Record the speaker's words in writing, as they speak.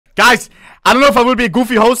Guys, I don't know if I will be a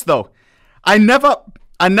goofy host though. I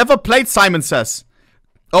never played Simon Says.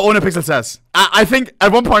 Or ohnepixel Says. I think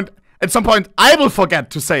at some point, I will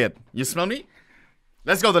forget to say it. You smell me?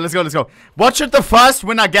 Let's go then, let's go. What should the first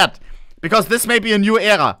winner get? Because this may be a new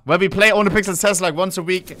era where we play ohnepixel Says like once a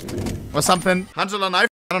week or something. $100 knife.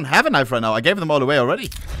 I don't have a knife right now. I gave them all away already.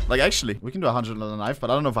 Like, actually, we can do a $100 knife, but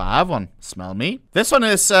I don't know if I have one. Smell me. This one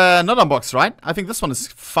is not unboxed, right? I think this one is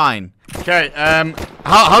fine. Okay,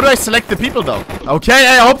 how do I select the people, though? Okay,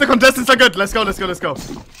 I hope the contestants are good. Let's go.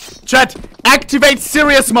 Chat, activate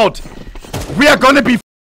serious mode. We are gonna be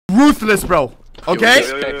ruthless, bro.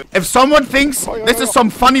 Okay? If someone thinks this is some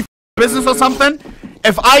funny business or something,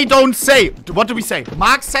 if I don't say, what do we say?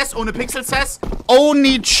 Mark says, ohnepixel says,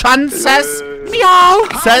 Oni-chan says, meow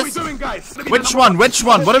says. Which one?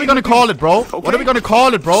 What are we gonna call it, bro? What are we gonna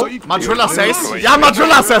call it, bro? Madrilla says. Yeah,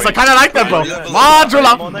 Madrilla says. I kinda like that, bro.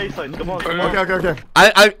 Madrilla. Okay.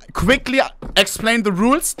 I'll quickly explain the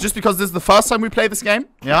rules, just because this is the first time we play this game.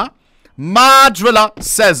 Yeah? Madrilla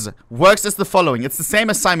says works as the following. It's the same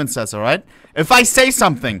as Simon Says, alright? If I say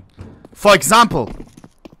something, for example,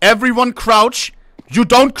 everyone crouch. You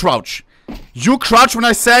don't crouch. You crouch when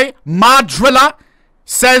I say Madrilla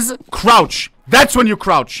says crouch. That's when you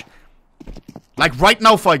crouch. Like right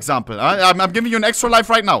now, for example. I'm giving you an extra life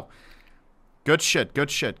right now. Good shit.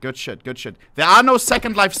 There are no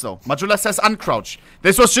second lives though. Madrilla says uncrouch.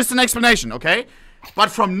 This was just an explanation, okay?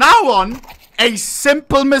 But from now on, a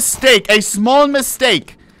simple mistake, a small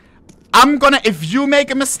mistake. If you make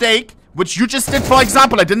a mistake, which you just did, for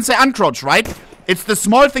example, I didn't say uncrouch, right? It's the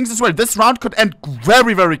small things as well. This round could end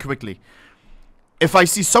very, very quickly. If I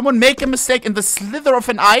see someone make a mistake in the slither of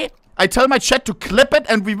an eye, I tell my chat to clip it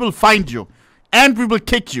and we will find you. And we will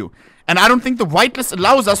kick you. And I don't think the whitelist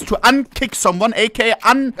allows us to unkick someone, aka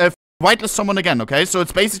whitelist someone again, okay? So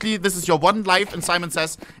it's basically, this is your one life, and Simon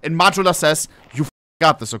Says, and Madrilla Says, you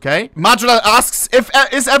got this, okay? Madrilla asks,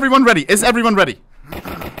 is everyone ready? Is everyone ready?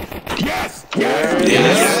 Yes!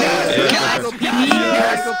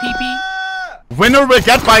 Winner will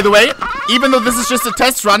get, by the way, even though this is just a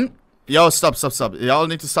test run. Yo, stop. Y'all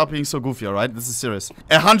need to stop being so goofy, alright? This is serious.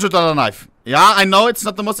 A $100 knife. Yeah, I know it's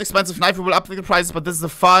not the most expensive knife. We will up the prices, but this is the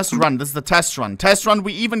first run. This is the test run. Test run,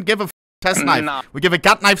 we even give a test knife. No. We give a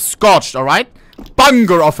gut knife scorched, alright?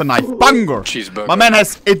 Banger of a knife. Banger. Cheeseburger. My man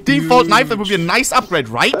has a default knife. That would be a nice upgrade,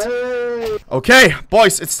 right? Okay,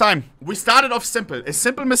 boys, it's time. We started off simple. A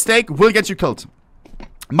simple mistake will get you killed.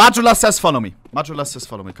 Madrilla says follow me. Madrilla says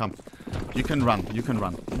follow me. Come. You can run.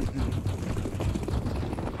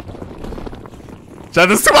 That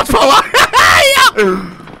is too much power.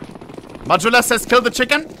 Madrilla says kill the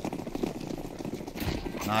chicken.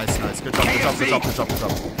 Nice. Good job.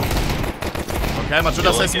 Okay,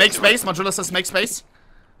 Madrilla says make space.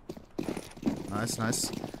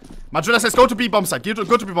 Nice. Madrilla says go to B bomb site.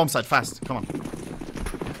 Go to B bomb site fast. Come on.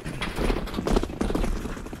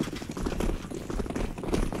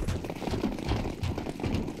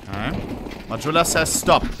 Madrilla says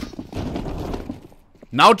stop.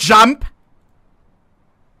 Now jump.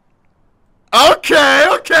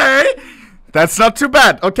 Okay. That's not too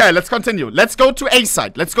bad. Okay, let's continue. Let's go to A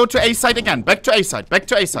side. Again. Back to A side.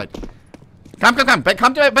 Come.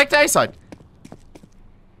 Back to A side.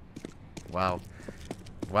 Wow,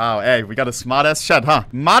 hey, we got a smart ass chat, huh?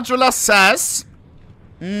 Madrilla says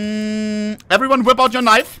everyone whip out your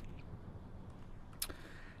knife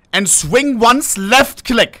and swing once, left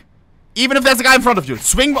click. Even if there's a guy in front of you.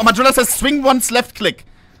 Madrilla says swing once, left click.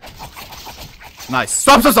 Nice.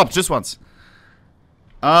 Stop. Just once.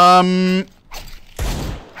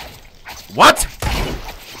 What?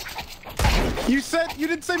 You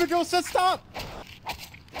didn't say Madrilla said stop.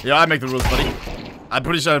 Yeah, I make the rules, buddy. I'm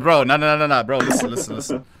pretty sure, bro. No, bro.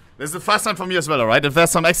 Listen. This is the first time for me as well, alright? If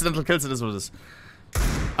there's some accidental kills, it is what it is.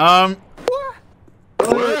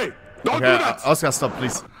 Wait, don't do that. Oscar, stop,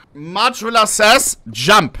 please. Madrilla says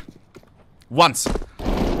jump. Once.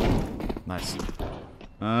 Nice.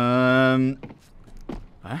 Huh?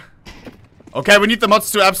 Okay, we need the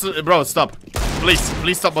mods to absolutely... Bro, stop.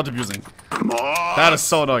 Please stop mod abusing. Come on. That is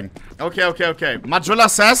so annoying. Okay. Madrilla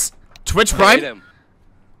says Twitch Prime.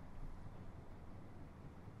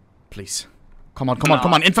 Please. Come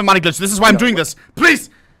on. Infant money glitch. This is why I'm doing this. Please.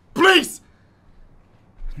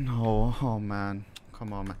 No. Oh, man.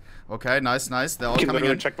 Come on, man. Okay, nice. They're all coming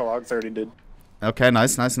in. Check the logs. I already did. Okay,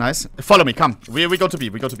 nice. Follow me. Come. We go to B.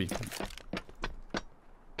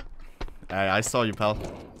 Hey, I saw you, pal.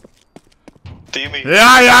 Timmy.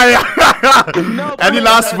 Yeah. No, any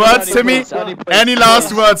last words, Timmy? Any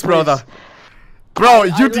last words, brother? Bro,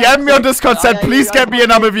 you DM me on Discord, said please get me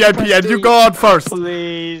another VIP, and you go out first.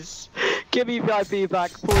 Please. Give me VIP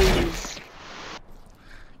back, please.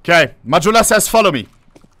 Okay, Majula says follow me.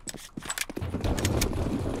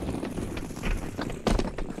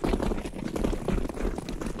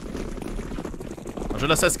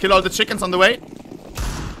 Majula says kill all the chickens on the way.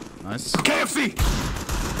 Nice. KFC!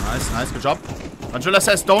 Nice, nice, good job. Majula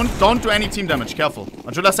says don't do any team damage, careful.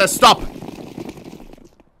 Majula says stop.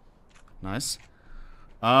 Nice.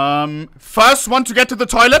 First one to get to the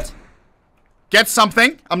toilet. Get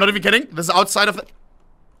something. I'm not even kidding. This is outside of the...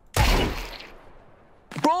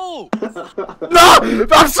 Bro! No!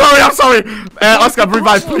 I'm sorry. Oscar,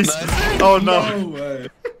 revive, please. Oh, no.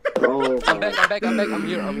 No way. I'm back.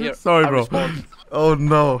 I'm here. Sorry, bro. Oh,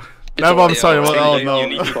 no. Never, I'm sorry. Oh, You no.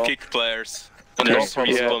 need to kick players when there's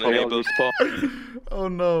respawn enabled. Oh,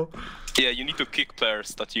 no. Yeah, you need to kick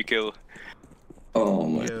players that you kill. Oh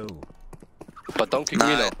my. But don't kick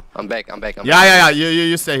me though. I'm back. Yeah.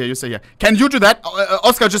 You stay here. Can you do that?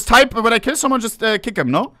 Oscar, just type when I kill someone, just kick him,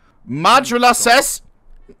 no? Majula says,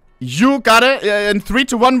 you got it. In 3,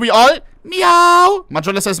 2, 1, we all meow.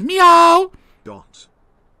 Majula says meow. Dot.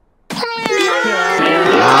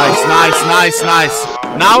 Nice.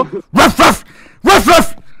 Now, ruff.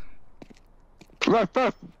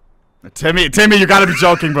 Timmy, you gotta be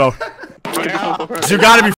joking, bro. You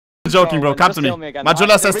gotta be joking, bro. Come to me.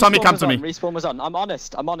 Majula says, Tommy, come to me. Respawn was on. I'm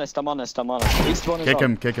honest. Kick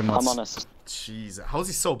him. I'm honest. Jeez, how is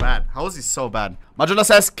he so bad? Majula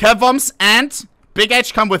says, Kevoms and Big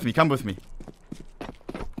H, come with me.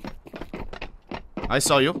 I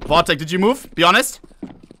saw you. Vortek, did you move? Be honest.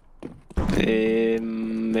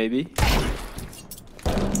 Maybe.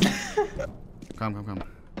 Come.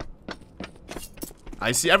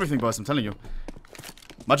 I see everything, boys. I'm telling you.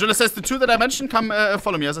 Majula says the 2 that I mentioned, come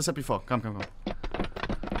follow me, as I said before. Come.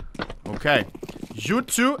 Okay. You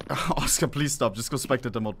 2... Oscar, please stop. Just go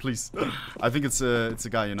spectator mode, please. I think it's a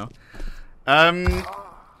guy, you know.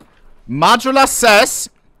 Majula says...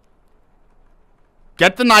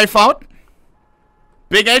 Get the knife out.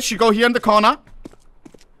 Big H, you go here in the corner.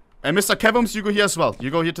 And Mr. Kevums, you go here as well.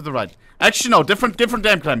 You go here to the right. Actually, no. Different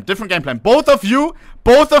game plan. Both of you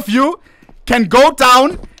can go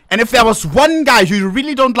down... And if there was one guy who you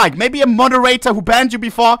really don't like, maybe a moderator who banned you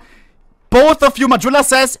before, both of you, Majula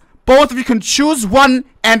says, both of you can choose one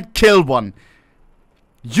and kill one.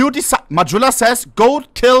 You decide. Majula says, go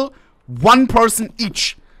kill one person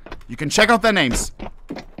each. You can check out their names.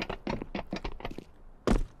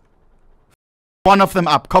 One of them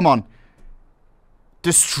up. Come on.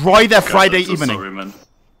 Destroy their Friday evening. Sorry, man.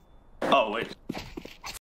 Oh, wait.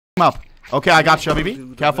 Up. Okay, I got you, baby.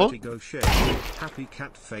 Careful. Happy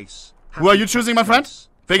cat face. Who are you choosing, my friend?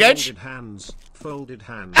 Big H? Folded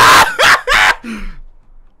hands.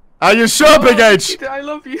 Are you sure, Big H? I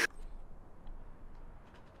love you.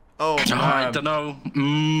 Oh, man. I don't know.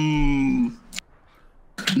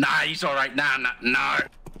 Nah, he's alright. Nah.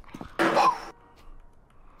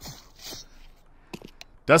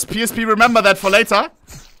 Does PSP remember that for later?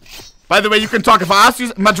 By the way, you can talk. If I ask you,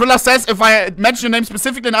 Majula says, if I mention your name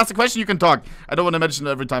specifically and ask a question, you can talk. I don't want to mention it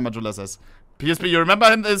every time Majula says. PSP, you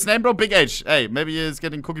remember his name, bro? Big H. Hey, maybe he's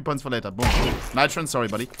getting cookie points for later. Boom. Nitron, sorry,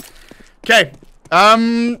 buddy. Okay.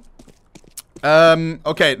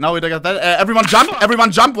 Okay, now we got that. Everyone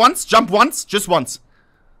jump once. Just once.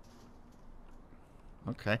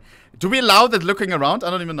 Okay. Do we allow the looking around? I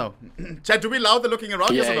don't even know. Chat, do we allow the looking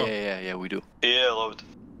around? Yes or no? Yeah, we do. Yeah, loved.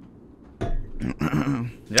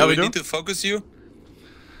 Yeah, we do. Need to focus you?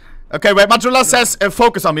 Okay, wait, Majula says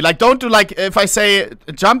focus on me. Like, don't do like, if I say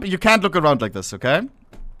jump, you can't look around like this, okay?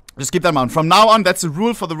 Just keep that in mind. From now on, that's a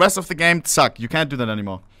rule for the rest of the game. Suck. You can't do that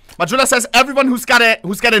anymore. Majula says everyone who's got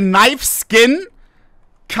a knife skin,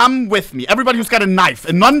 come with me. Everybody who's got a knife,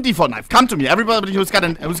 a non-default knife, come to me. Everybody who's got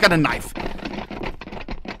a knife.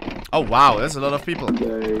 Oh wow, there's a lot of people.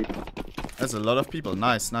 There's a lot of people.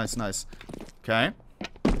 Nice. Okay.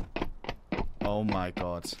 Oh my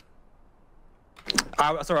god.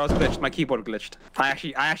 Sorry, I was glitched. My keyboard glitched. I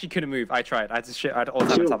actually couldn't move. I tried. I had all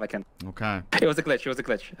the time I can. Okay. It was a glitch. Is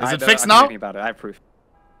it fixed now? About it. I have proof.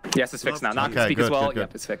 Yes, it's fixed now. Now I can Okay, speak good, as well. good.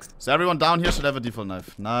 Yep, it's fixed. So everyone down here should have a default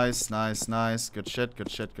knife. Nice. Good shit.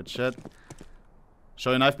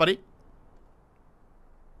 Show your knife, buddy.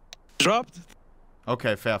 Dropped.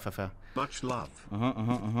 Okay, fair. Much love.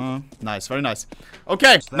 Nice, very nice.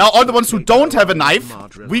 Okay, now all the ones who don't have a knife,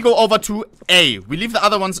 we go over to A. We leave the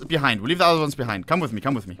other ones behind. Come with me.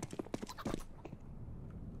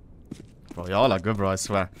 Bro, y'all are good, bro, I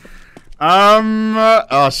swear.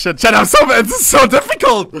 Oh shit, chat, this is so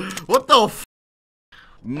difficult. What the f?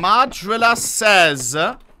 Madrilla says,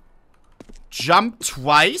 jump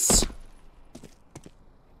twice.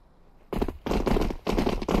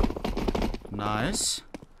 Nice.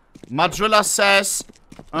 Madrilla says,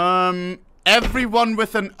 everyone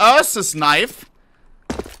with an Ursus knife,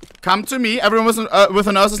 come to me. Everyone with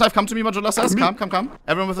an Ursus knife, come to me, Madrilla says. Come.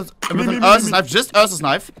 Everyone with an Ursus knife, just Ursus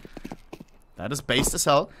knife. That is based as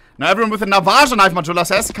hell. Now everyone with a Navaja knife, Madrilla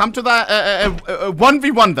says, come to the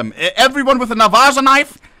 1v1 them. Everyone with a Navaja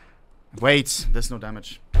knife. Wait, there's no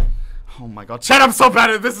damage. Oh my god. Chat, I'm so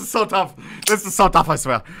bad at this. Is so tough. This is so tough, I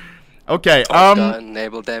swear. Okay,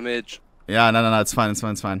 enable damage. Yeah, no, it's fine.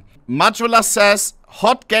 Madrilla says,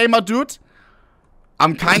 hot gamer dude.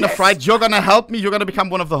 I'm kind of fried. You're gonna help me. You're gonna become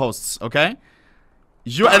one of the hosts, okay?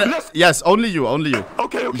 Yes, only you.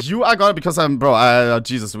 Okay. You are gonna, because I'm, bro,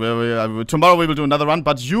 Jesus, tomorrow we will do another run,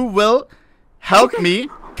 but you will help me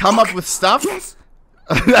come up with stuff. Yes.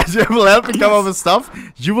 You will help me come up with stuff.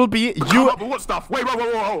 You will be, Come up with what stuff? Wait.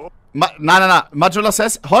 No. Madrilla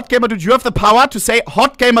says, hot gamer dude, you have the power to say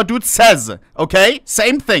hot gamer dude says, okay?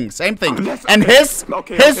 Same thing. Yes, and his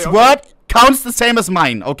word counts the same as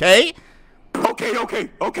mine, okay? Okay.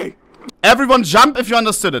 Everyone jump if you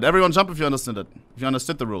understood it. If you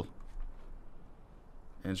understood the rule.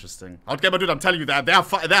 Interesting. Hot gamer dude, I'm telling you that they're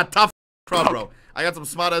tough crowd, bro. I got some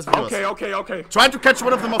smart ass viewers. Okay. Try to catch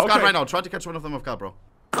one of them off guard right now. Bro.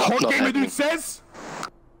 Hot gamer dude says,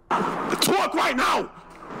 talk right now.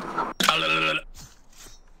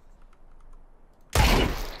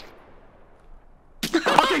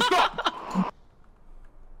 Okay, stop.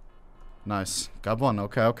 Nice. Got one.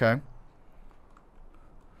 Okay.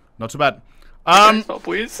 Not too bad. Stop,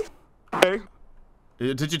 please. Okay.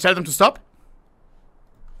 Did you tell them to stop?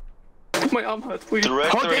 My arm hurts, please.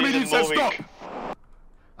 Hot gamer dude says stop.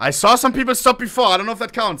 I saw some people stop before. I don't know if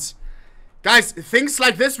that counts. Guys, things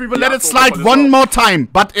like this, we will let it slide one more time.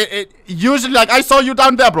 But it usually, like, I saw you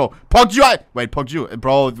down there, bro. Wait, Pog you.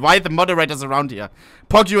 Bro, why the moderators around here?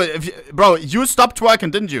 Pog you, bro, you stopped twerking,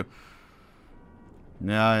 didn't you?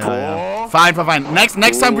 Yeah. Fine.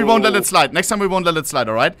 Next time we won't let it slide.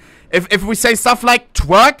 Alright? If we say stuff like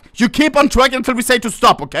twerk, you keep on twerking until we say to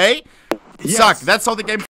stop, okay? Yes. Suck. That's how the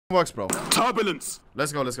game works, bro. Turbulence.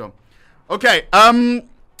 Let's go. Okay,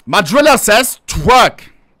 Madrilla says twerk.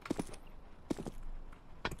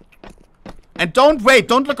 And don't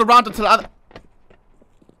look around until other...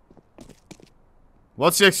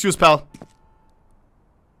 What's your excuse, pal?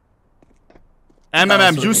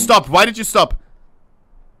 You stopped. Why did you stop?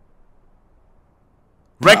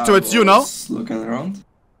 Recto, it's you, no? Looking around.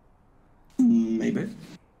 Maybe.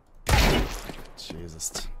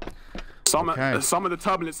 Jesus. Some of the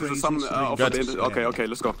turbulences are some of the... Okay,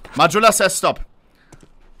 let's go. Madrilla says stop.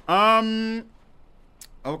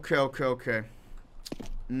 Okay.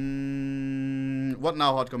 What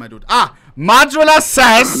now, hot my dude? Madrilla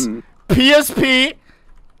says PSP,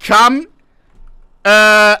 come.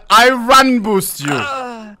 I run boost you.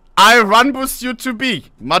 I run boost you to B.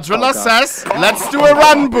 Madrilla says, let's do a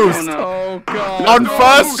run boost. Oh god. On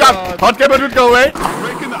first jump. Hot gamer dude, go away.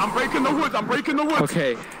 I'm breaking the wood.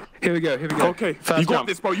 Okay, here we go. Okay, First you got jump.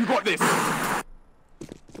 this, bro. You got this.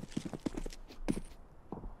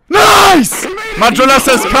 Nice! Madrilla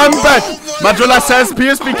says, come back. Madrilla says,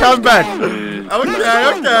 PSP, come back.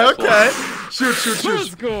 Okay. Shoot.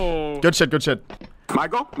 Let's go. Good shit. My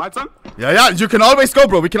go? My turn? Yeah, you can always go,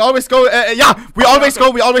 bro. We can always go. We always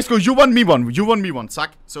go. You won, me one.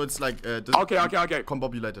 Suck. So it's like, Okay.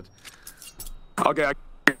 combobulated. Okay.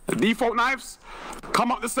 Default knives,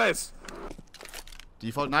 come up the stairs.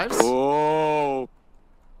 Default knives? Oh.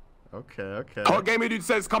 Okay. Hot gamer dude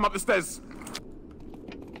says, come up the stairs.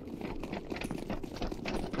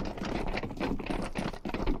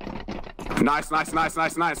 Nice.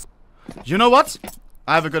 You know what?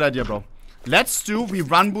 I have a good idea, bro. We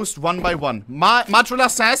run boost one by one. Madrilla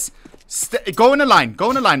says, go in a line.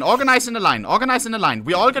 Organize in a line.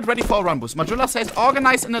 We all get ready for a run boost. Madrilla says,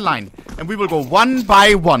 organize in a line. And we will go one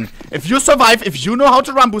by one. If you survive, if you know how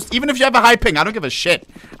to run boost, even if you have a high ping, I don't give a shit.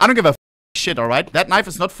 Shit, alright? That knife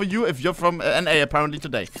is not for you if you're from NA apparently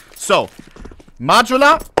today. So,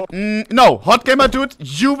 Madrilla, no, hot gamer dude,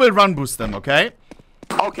 you will run boost them, okay?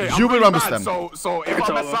 Okay, you will run boost them. So if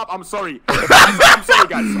I mess up, I'm sorry. I'm sorry,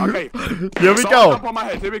 guys. Okay. Here we go. Up on my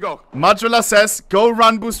head. Here we go. Madrilla says, go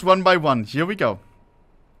run boost one by one. Here we go.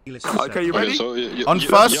 Okay, you ready? On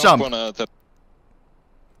first jump.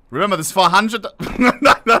 Remember, this 400... Okay,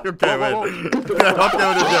 wait.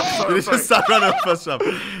 You need to start running on first jump.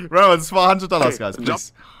 Remember, it's $400, guys,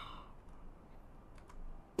 please.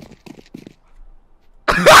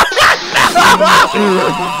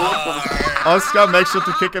 Oscar, make sure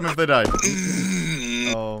to kick him if they die.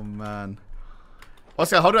 Oh, man.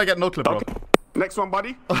 Oscar, how do I get no clip, bro? Okay. Next one,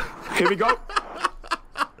 buddy. Here we go.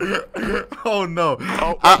 Oh no.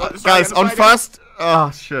 let's try Guys, again, on let's try first.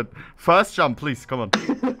 Oh shit. First jump, please. Come on.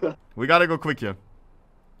 We gotta go quick here.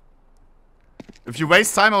 If you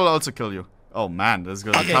waste time, I will also kill you. Oh man, this is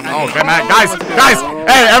gonna be tough. Oh, okay, man. Guys.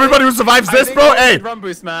 Hey, everybody who survives this, bro. Hey. Run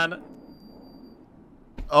boost, man.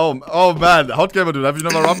 Oh man. Hot gamer dude. Have you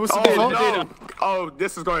never run boosted before? No. Oh,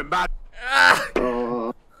 this is going bad.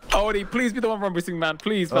 Odie, please be the one run boosting, man.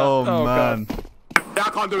 Please, man. Oh man. God. Yeah, I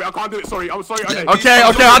can't do it. I can't do it. Sorry. I'm sorry. Okay.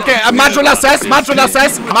 Okay. Majula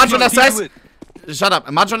says. Shut up.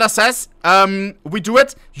 Majula says, we do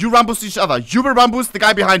it. You run boost each other. You will run boost the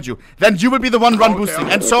guy behind you. Then you will be the one run boosting,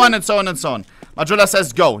 and so on and so on and so on. Majula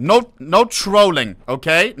says, go. No trolling.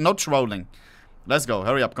 Okay? No trolling. Let's go.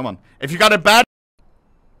 Hurry up. Come on. If you got it bad.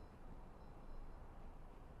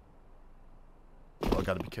 Oh, you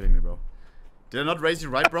gotta be kidding me, bro. Did I not raise you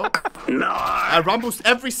right, bro? No. I run boost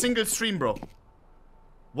every single stream, bro.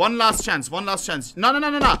 One last chance. No.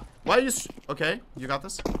 Why are you... Okay, you got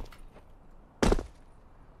this.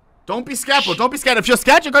 Don't be scared, bro. Don't be scared. If you're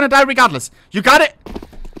scared, you're gonna die regardless. You got it.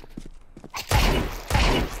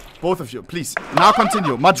 Both of you, please. Now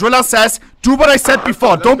continue. Madrilla says, do what I said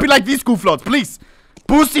before. Don't be like these goofloads, please.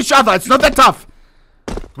 Boost each other. It's not that tough.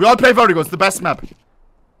 We all play Vertigo. It's the best map.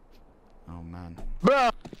 Oh, man.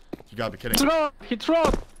 You gotta be kidding me. He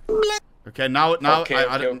trolled. Okay, now,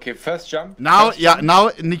 Okay, first jump. Now, first yeah, jump.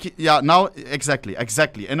 now, Nikki, yeah, now, exactly,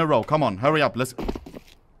 in a row. Come on, hurry up, let's...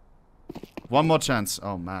 One more chance.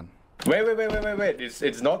 Oh, man. Wait.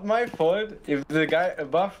 It's not my fault if the guy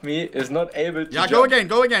above me is not able to Yeah, jump.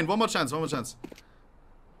 go again. One more chance. There's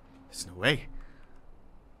no way.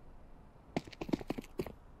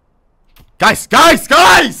 Guys!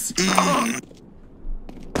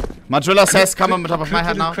 Madrilla says, come on top of my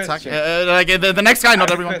head now. The next guy,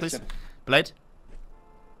 not everyone, please. Blade.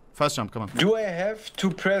 First jump, come on. Do I have to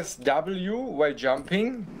press W while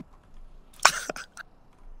jumping?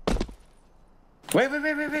 Wait,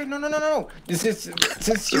 no. This is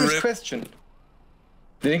a serious question.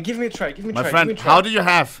 Then give me a try, My friend, how do you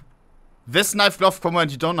have this knife glove combo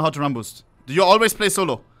and you don't know how to run boost? Do you always play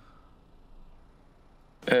solo?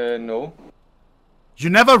 No. You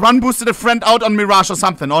never run boosted a friend out on Mirage or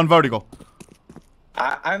something, or on Vertigo?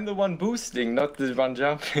 I'm the one boosting, not the one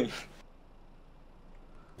jumping.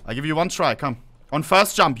 I give you one try, come. On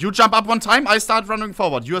first jump, you jump up one time, I start running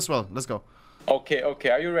forward. You as well, let's go. Okay,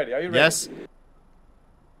 are you ready? Yes.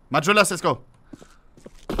 Madrilla says go.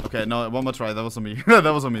 Okay, no, one more try. That was on me. that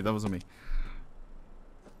was on me.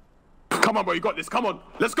 Come on, bro. You got this. Come on.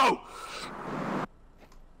 Let's go.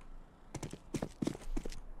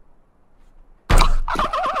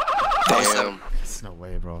 Damn. There's no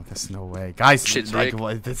way, bro. There's no way. Guys, Shit's like,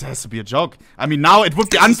 rigged. this has to be a joke. I mean, now it would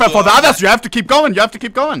be unfair for the others. You have to keep going.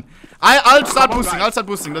 I'll start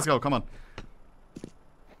boosting. Let's go. Come on.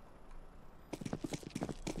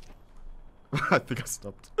 I think I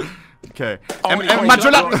stopped. Okay.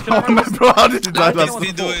 Madrilla. Oh, man, bro, how did he die last time?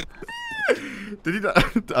 Did he die?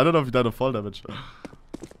 I don't know if he died of fall damage.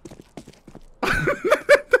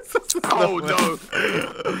 Oh, no.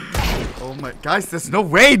 Oh my, guys, there's no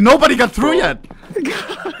way. Nobody got through yet.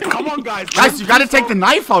 Come on, guys. Guys, you gotta take the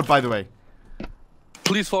knife out, by the way.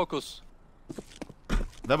 Please focus.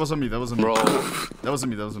 That was on me. Bro. That was on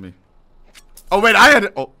me. Oh, wait, I had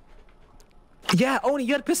it. Oh. Yeah, Oni,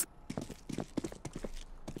 you had a pistol.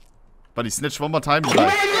 But he snitched one more time.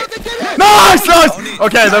 Nice!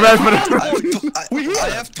 Okay, the I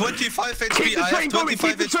have 25 HP. I have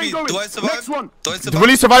 25 HP. Do I survive? Will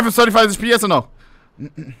he survive with 35 HP, yes or no?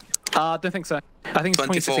 Don't think so. I think it's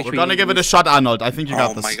 26 HP. We're gonna give it a shot, Arnold. I think you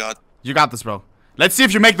got this. Oh my god. You got this, bro. Let's see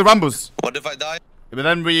if you make the run boost. What if I die? But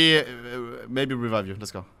then we maybe revive you.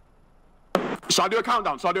 Let's go. Shall I do a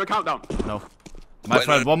countdown? No. My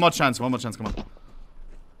friend, one more chance. Come on.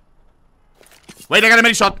 Wait, I got a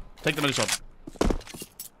medi shot. Take the medi shot.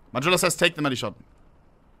 Madrilla says take the medi shot.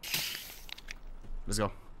 Let's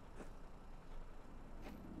go.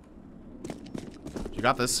 You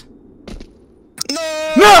got this.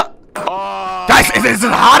 No! Guys, is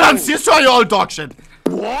it hard on CS2 or you all dog shit?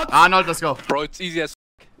 What? Arnold, let's go. Bro, it's easy as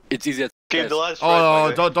It's easy as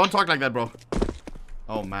Oh, don't talk like that, bro.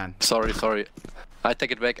 Oh, man. Sorry. I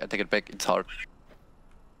take it back. It's hard.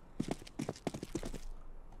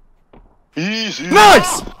 Easy.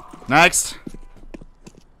 Nice! Next.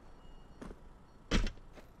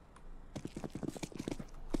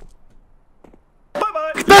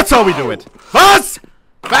 Bye-bye. That's how we do it. What?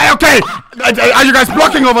 Hey, okay. Are you guys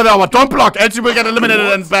blocking over there? What? Don't block, else you will get eliminated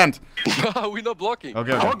and banned. We're not blocking.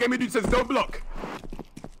 Okay. What game dude says don't block?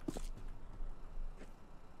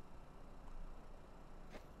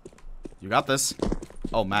 You got this.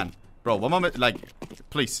 Oh, man. Bro, one moment. Like,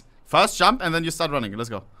 please. First jump and then you start running. Let's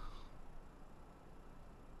go.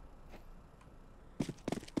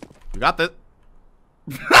 You got this.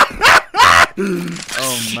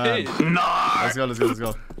 Oh, man. Nah. Let's go, let's go, let's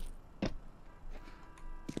go.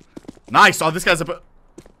 Nice. Oh, this guy's a...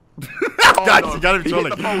 Guys, no. you gotta be He hit trolling.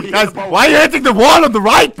 the pole, he hit Guys, the pole. why are you hitting the wall on the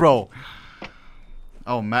right, bro?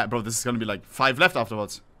 Oh, man. Bro, this is gonna be like 5 left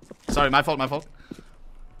afterwards. Sorry, my fault, my fault.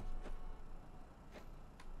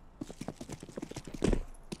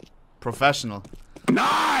 Professional.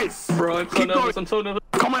 Nice. Bro, I'm so Keep nervous. going. I'm so nervous.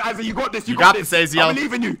 Come on, Azzy, you got this. You got got this, this. AZL. I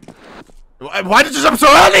believe in you. Why did you jump so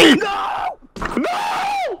early? No!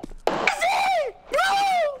 No! Azzy!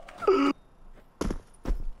 No!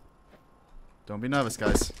 Don't be nervous,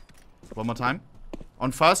 guys. One more time.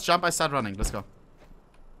 On first jump, I start running. Let's go.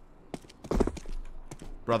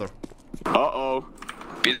 Brother. Uh-oh.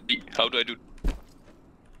 How do I do?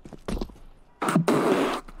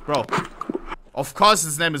 Bro. Of course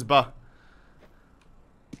his name is Ba.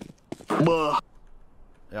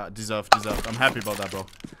 Yeah, deserved. I'm happy about that, bro.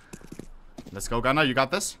 Let's go, Gunnar. You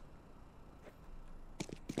got this?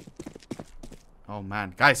 Oh,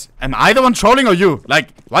 man. Guys, am I the one trolling or you? Like,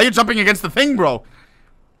 why are you jumping against the thing, bro?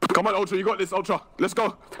 Come on, Ultra. You got this, Ultra. Let's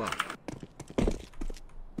go.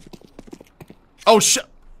 Oh, shit.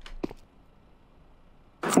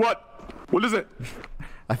 What? What is it?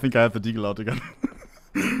 I think I have the deagle out again.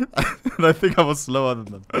 And I think I was slower than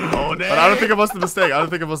them. Oh, But I don't think it was the mistake. I don't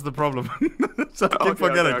think it was the problem. So I keep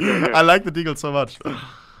forgetting. okay. I like the deagle so much.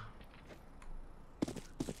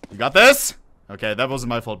 You got this? Okay, that wasn't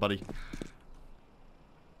my fault, buddy.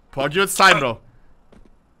 Pog you, it's time, bro.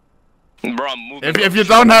 Bro, I'm moving. If you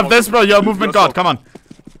don't have this, bro, you're a movement god. Come on.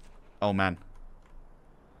 Oh, man.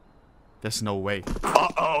 There's no way.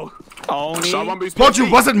 Uh-oh. Oni. Pog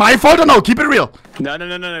you, was it my fault or no? Keep it real. No,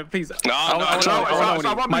 please. No,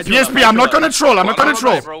 PSP, I'm not gonna troll. I'm not gonna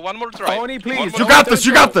troll. Bro, one more try. Oni, please. You got this.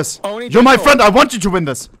 You got this. Oni, You're my don't friend. I want you to win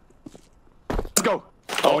this. Let's go.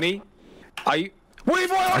 Oni, are you? Wait,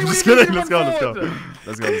 I'm just kidding. Let's go. Let's go.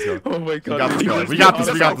 Let's go. Let's go. Oh my We god. got this. Guys. We got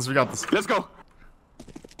this. We got this. We got this. Let's go.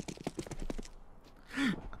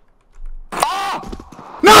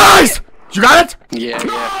 Nice. You got it? Yeah,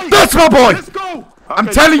 yeah. That's my boy. Let's go. I'm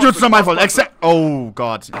Okay, telling you, cross it's not my fault. cross Except, oh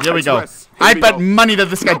god, here we go. Express. Here I we bet go. money that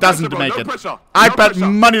this guy No doesn't pressure, bro, make no it. pressure. I No bet pressure.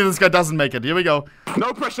 money that this guy doesn't make it. Here we go.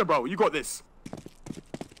 No pressure, bro. You got this.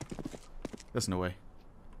 There's no way.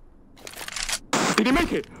 Did he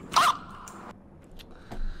make it?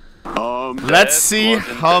 Let's see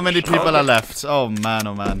how many people are left. Oh man,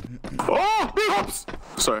 oh man. Oh, big hops.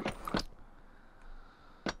 Sorry.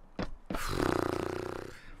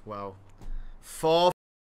 Wow. 4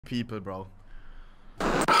 people, bro.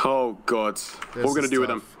 Oh god. What This we're gonna is do with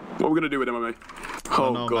tough. them? What we're gonna do with them, mate?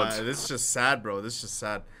 Oh no, god. man. This is just sad, bro. This is just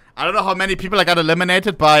sad. I don't know how many people I got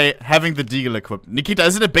eliminated by having the deagle equipped. Nikita,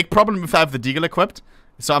 is it a big problem if I have the deagle equipped?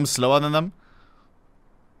 So I'm slower than them?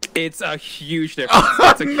 It's a huge difference.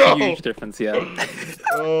 It's a huge difference, yeah.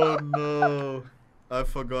 Oh no. I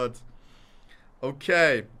forgot.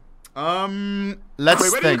 Okay. Let's Wait, where did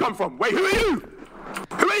you think. come from? Wait, who are you?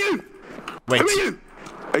 Who are you? Wait. Who are you?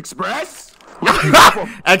 Express? Where did you come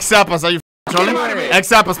from? X-Zappers, are you trolling? Get him out of here.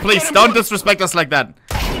 X-Zappers, please, him don't out. disrespect us like that.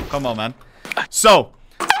 Come on, man. So,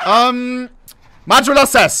 Majula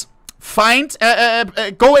says, find,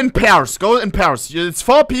 go in pairs. Go in pairs. It's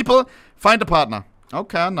 4 people. Find a partner.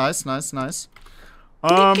 Okay, nice. Interesting.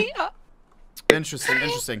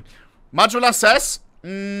 Majula says,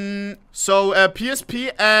 so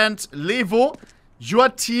PSP and Levo, your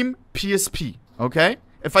team PSP. Okay?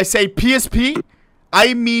 If I say PSP,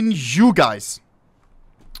 I mean you guys.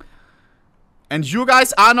 And you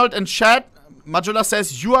guys, Arnold and Chad, Majula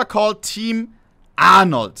says you are called Team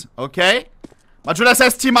Arnold. Okay? Majula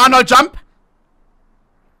says Team Arnold, jump.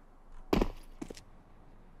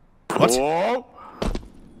 What? Oh.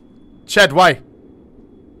 Chad, why?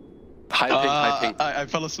 High ping. I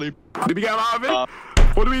fell asleep. Did we get him out of it?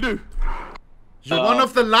 What do we do? You're one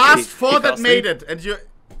of the last 4 that fell made it. And you...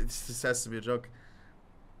 This has to be a joke.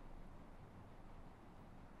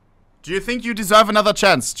 Do you think you deserve another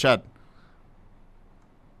chance, Chad?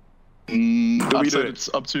 we do it? It's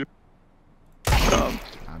up to.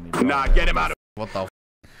 Nah, get him out of What the f?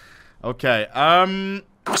 Okay,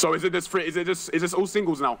 So is it just free? Is this all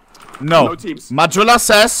singles now? no. No teams. Majula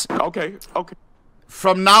says, Okay.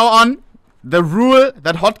 from now on, the rule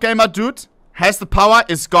that Hot Gamer Dude has the power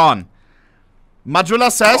is gone.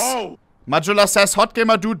 Majula says, Oh. Hot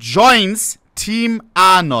Gamer Dude joins Team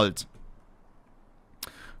Arnold.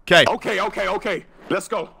 Okay. Okay. Let's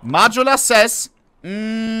go. Majula says,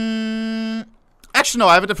 actually no,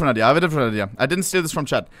 I have a different idea. I didn't steal this from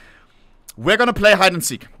chat. We're gonna play hide and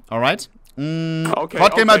seek. All right. Okay.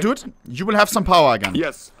 Hot gamer okay. dude, you will have some power again.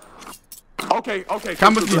 Yes. Okay. Okay.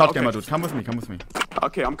 Come good, with me, good, hot okay. gamer dude. Come with me. Come with me.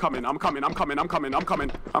 Okay, I'm coming. I'm coming. I'm coming. I'm coming. I'm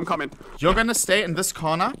coming. I'm coming. You're gonna stay in this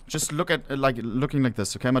corner. Just look at looking like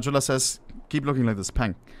this. Okay. Majula says, keep looking like this.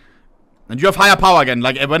 Pang. And you have higher power again.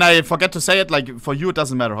 Like when I forget to say it, like for you it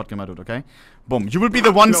doesn't matter, hot gamer dude. Okay. Boom. You will be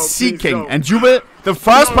the one No, please, seeking, no. and you will the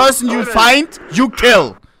first person you find, you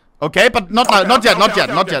kill. Okay, but not now. Not yet. Not yet.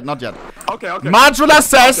 Not yet. Not yet. Okay. Okay. Majula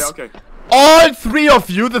says, Okay. Okay. all three of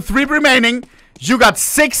you, the three remaining, you got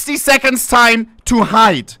 60 seconds time to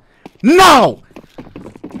hide. Now!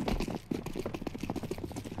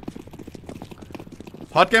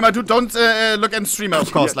 Hot gamer dude, don't look at streamer,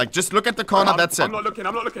 of course. Yes. Like, just look at the corner, that's it. I'm not looking.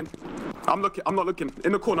 I'm not looking. I'm looking. I'm not looking.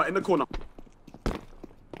 In the corner. In the corner.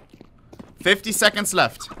 50 seconds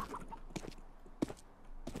left.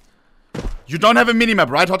 You don't have a minimap,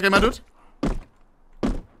 right, hot gamer dude?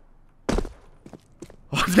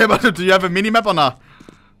 Hot gamer dude, do you have a minimap or not?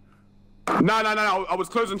 No. I was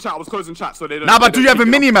closing chat. I was closing chat, so they don't. Nah, but they do you don't have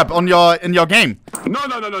a keep it minimap on in your game? up. No.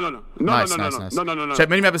 Nice. No. Chat,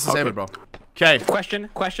 minimap is disabled, bro. Okay. Question.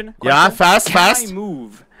 Yeah, fast. Can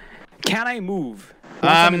I move?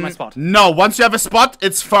 Once I'm in my spot. No, once you have a spot,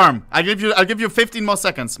 it's firm. I'll give you 15 more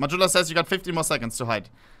seconds. Majula says you got 15 more seconds to hide.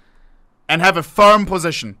 And have a firm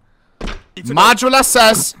position. Majula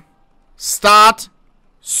says start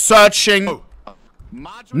searching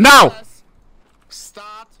now.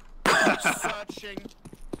 Start searching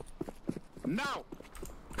now.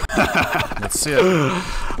 Let's see it.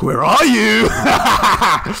 Where are you?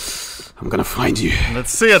 I'm gonna find you,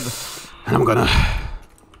 Let's see it. and I'm gonna.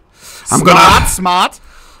 Smart.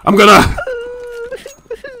 I'm gonna.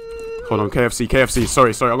 Hold on, KFC.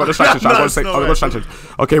 Sorry. I got distracted. I got distracted.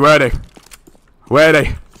 Okay, where are they?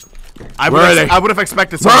 I would have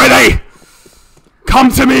expected Where something. are they?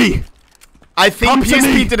 Come to me. I think Come to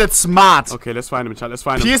PSP me. did it smart. Okay, let's find him, chat. Let's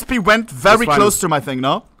find him. PSP went very find close to my thing,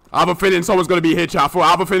 no? I have a feeling someone's gonna be here, chat. I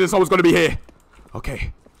have a feeling someone's gonna be here.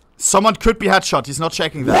 Okay. Someone could be headshot. He's not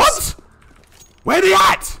checking this. What? Where they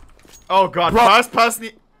at? Oh god, Bro. first person.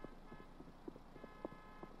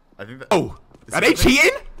 I think that. Oh, are they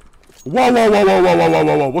cheating?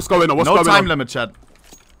 Whoa. What's going on? No time limit, chat.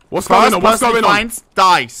 What's going First on? What's person going on? finds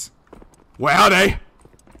dies. Where are they?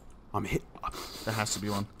 I'm hit. There has to be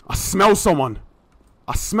one. I smell someone.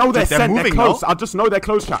 I smell their They're scent. moving, They're close. no? I just know they're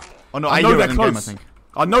close, chat. Oh no, I I know hear they're it in close. game, I think.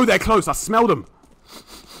 I know they're close. I smell them.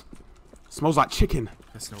 Smells like chicken.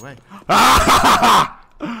 There's no way.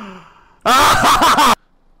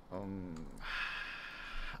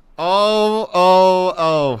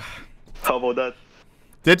 Oh. How about that?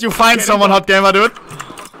 Did you find someone, hot gamer dude?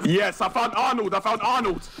 Yes, I found Arnold.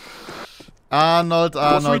 Arnold.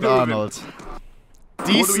 What should we do with Arnold. do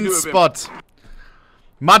we do Decent with him? spot.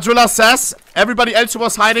 Majula says, everybody else who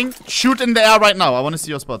was hiding, shoot in the air right now. I want to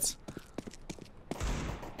see your spots.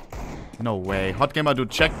 No way. Hot gamer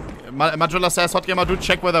dude, check. Majula says, hot gamer dude,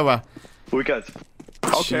 check where they were. We can't.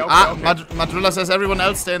 Okay. Majula says, everyone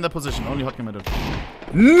else stay in their position. Only hot gamer dude.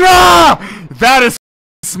 No! That is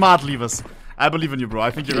smart, Leavers. I believe in you, bro.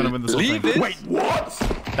 I think you're gonna win this whole thing. Wait, what?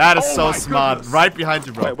 That is Oh so my smart. goodness. Right behind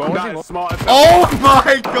you, bro. That is smart. Oh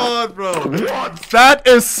my god, bro. That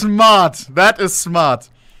is smart.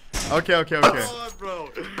 Okay.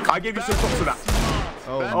 I give you some props for that.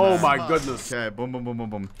 Oh my goodness. Okay, boom.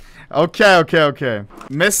 Okay.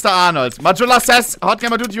 Mr. Arnold. Majula says, hot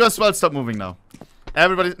gamer dude, you as well stop moving now.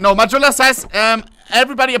 Everybody, no, Majula says,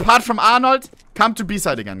 everybody apart from Arnold, come to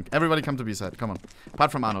B-side again. Everybody come to B-side, come on.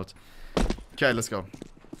 Apart from Arnold. Okay, let's go.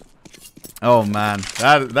 Oh man,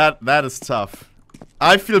 that is tough.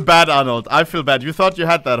 I feel bad, Arnold. I feel bad. You thought you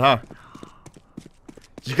had that, huh?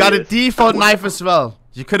 You got a default knife as well.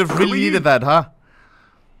 You could have really needed that, huh?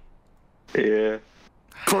 Yeah.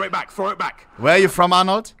 Throw it back. Where are you from,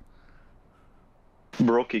 Arnold?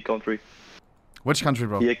 Broky country. Which country,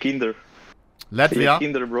 bro? Yeah, Kinder. Latvia? Yeah,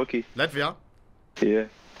 Kinder Broky. Latvia? Yeah.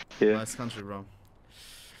 Nice country, bro.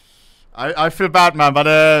 I feel bad, man, but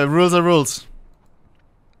rules are rules.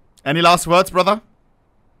 Any last words, brother?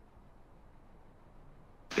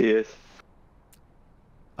 Yes.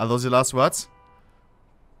 Are those your last words?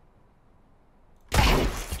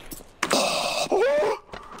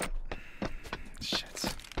 Shit.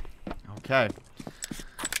 Okay.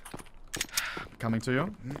 Coming to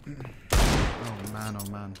you.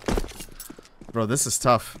 Oh man. Bro, this is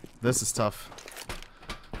tough.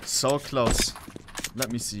 So close.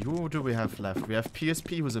 Let me see. Who do we have left? We have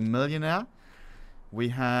PSP, who's a millionaire. We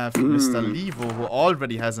have Mr. Levo, who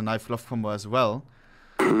already has a knife glove combo as well.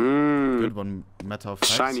 Good one, matter of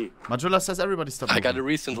fact. Shiny. Majula says everybody stop. I got it moving,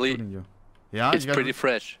 recently. including you. Yeah, It's you got pretty it?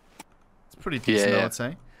 fresh. Pretty decent, Yeah, I would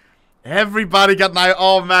say. Everybody got knife.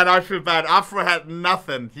 Oh man, I feel bad. Afro had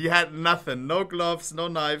nothing. He had nothing. No gloves, no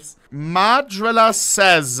knives. Madrilla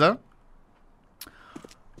says,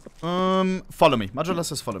 follow me. Madrilla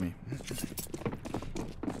says, follow me.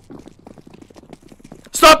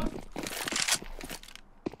 Stop!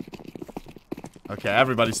 Okay,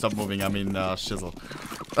 everybody stop moving. I mean, shizzle.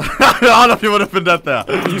 All of you would have been dead there.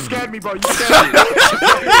 You scared me, bro. You scared me.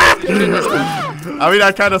 I mean,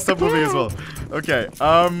 I kind of stopped moving as well. Okay,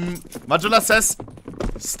 Majula says,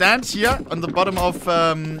 stand here on the bottom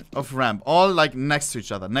of ramp. All, like, next to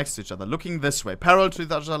each other, looking this way. Parallel to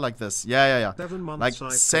each other like this. Yeah. 7 months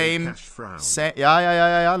Like, same,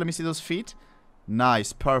 yeah. Let me see those feet.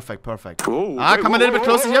 Nice, perfect. Ooh, Come a little bit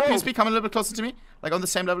closer here, please. Come a little bit closer to me. Like, on the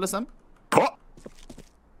same level as them.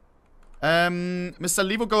 Mr.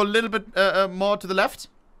 Levo, go a little bit more to the left.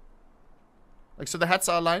 Like, so the heads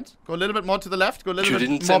are aligned. Go a little bit more to the left. Go a little bit more. You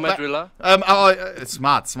didn't say Madrilla?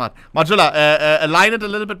 Smart. Madrilla, align it a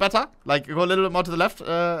little bit better. Like, go a little bit more to the left,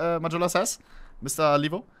 Madrilla says. Mr.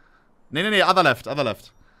 Levo. Nee, other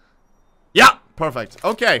left. Yeah, perfect.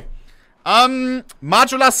 Okay.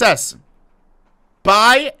 Madrilla says,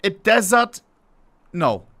 buy a desert...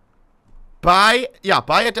 No. Buy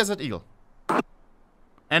a desert eagle.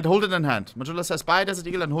 And hold it in hand. Majula says, buy a desert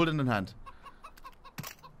eagle and hold it in hand.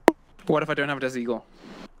 What if I don't have a desert eagle?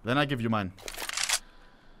 Then I give you mine.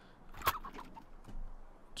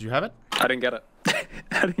 Do you have it? I didn't get it.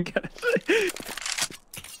 I didn't get it.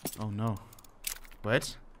 Oh no.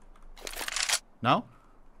 Wait. No?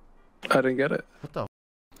 I didn't get it. What the?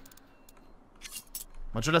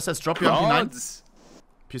 Majula says, drop your MP9.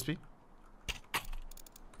 PSP.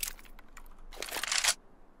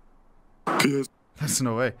 There's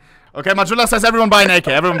no way. Okay, Majula says everyone buy an AK.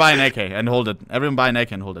 Everyone buy an AK and hold it. Everyone buy an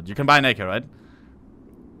AK and hold it. You can buy an AK, right?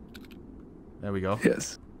 There we go.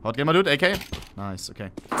 Yes. Hot gamer dude, AK? Nice,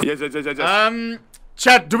 okay. Yes.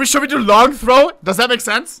 Chat, should we do long throw? Does that make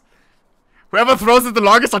sense? Whoever throws it the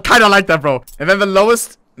longest, I kinda like that, bro. And then the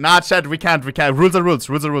lowest... Nah, chat, we can't. Rules are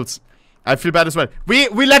rules. I feel bad as well. We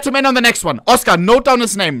let him in on the next one. Oscar, note down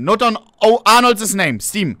his name. Note down Arnold's name.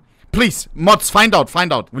 Steam. Please, mods, find out.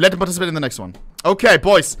 We let him participate in the next one. Okay,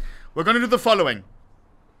 boys. We're gonna do the following.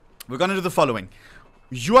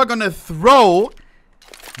 You are gonna throw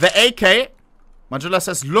the AK. Majula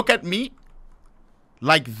says, look at me.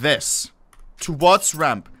 Like this. Towards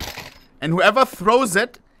ramp. And whoever throws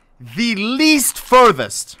it the least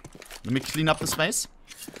furthest. Let me clean up the space.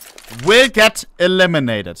 Will get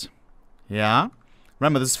eliminated. Yeah.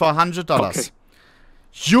 Remember, this is for $100. Okay.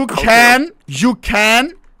 You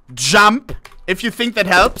can jump if you think that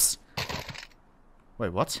helps.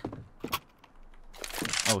 Wait, what?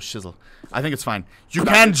 Oh, shizzle. I think it's fine. You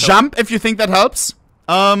can jump if you think that helps.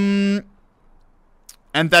 And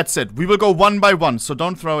that's it. We will go one by one, so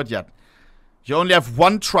don't throw it yet. You only have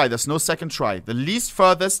one try. There's no second try. The least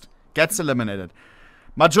furthest gets eliminated.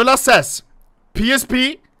 Majula says,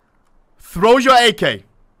 PSP, throw your AK.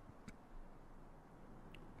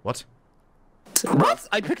 What? What?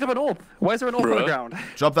 I picked up an AWP. Why is there an AWP on the ground?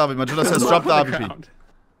 Drop the AWP. Majula says drop the AWP.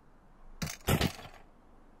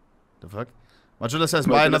 The fuck? Majula says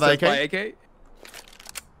buy another AK. Buy AK. Okay.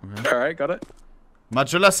 Alright, got it.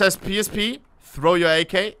 Majula says PSP, throw your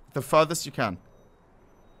AK the furthest you can.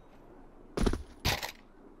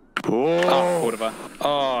 Oh, whatever.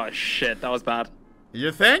 Oh, shit. That was bad.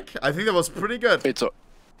 You think? I think that was pretty good. It's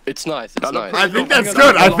nice. It's nice. I think that's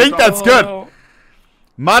good. I think that's good.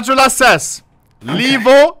 Majula says,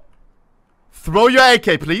 Levo, throw your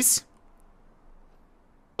AK, please.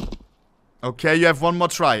 Okay, you have one more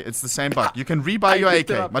try. It's the same bug. You can rebuy your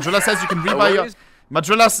AK. Majula says you can rebuy your...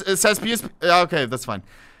 Majula says PSP... okay, that's fine.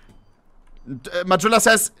 Majula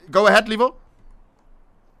says, go ahead, Levo.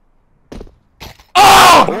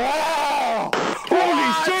 Oh!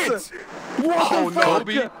 Holy shit! Oh no.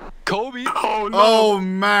 Kobe. Oh no. Oh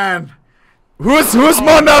man. Who's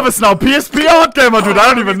more nervous now? PSP or Hot Gamer, dude?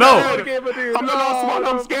 I don't even know. I'm the last one.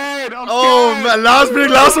 I'm scared. Oh man,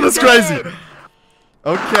 last one is crazy.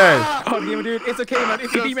 Okay. Hot Gamer, dude. It's okay, man.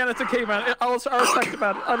 If you beat man, it's okay, man. I respect it,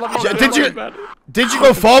 man. I love you. Did you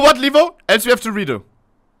go forward, Levo? Else we have to redo.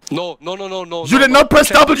 No. You did not press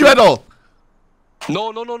W at all.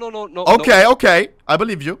 No. Okay. I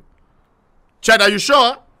believe you. Chad, are you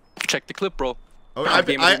sure? Check the clip, bro. Oh,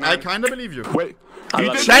 I kind of believe you. Wait.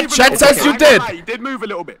 Chat says you did. You did move a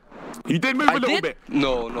little bit. You did move a little bit.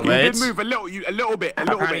 No. You did move a little bit.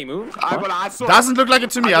 I saw. Doesn't look like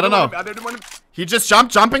it to me. I don't know. He just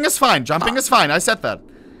jumped. Jumping is fine. I said that.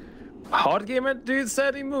 Hot Gamer dude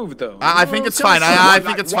said he moved though. I think it's fine. I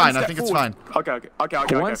think it's fine. Okay.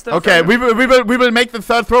 Okay, we will make the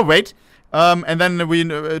third throw. Wait. And then we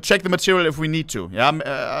check the material if we need to.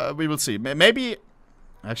 Yeah, we will see. Maybe...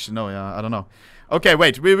 Actually, no, yeah, I don't know. Okay,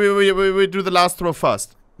 wait. We do the last throw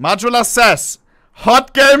first. Majula says,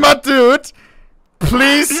 Hot Gamer Dude,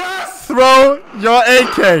 please throw your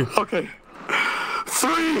AK. Okay.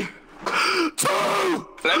 3, 2,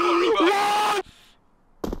 1.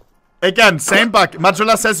 Again, same bug.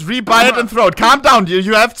 Majula says, rebuy it and throw it. Calm down.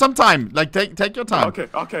 You have some time. Like, take your time. Okay.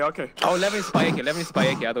 Oh, let me spy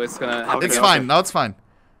AK. Otherwise, it's gonna. It's fine. Now it's fine.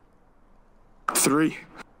 3.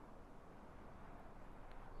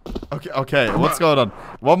 Okay. What's going on?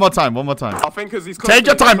 One more time. I think because he's take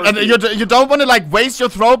your time, and you don't want to like waste your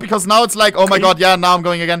throw because now it's like, oh my god, yeah, now I'm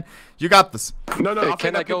going again. You got this. No.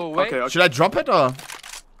 Can I go away? Okay. Should I drop it or?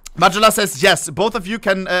 Majula says yes. Both of you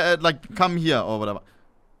can like come here or whatever.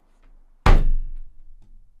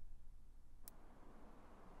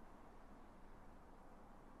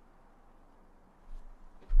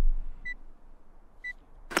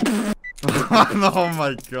 Oh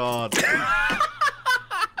my god.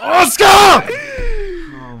 Oscar!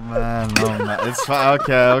 Oh man. It's fine.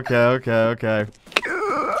 Okay.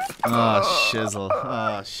 Oh shizzle.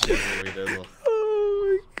 We dizzle. Oh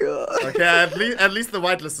my god. Okay, at least the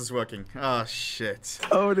whitelist is working. Oh shit.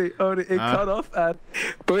 Only it cut off and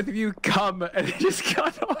both of you come and it just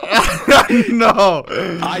cut off. No.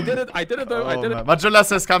 I did it though. I did it. Majula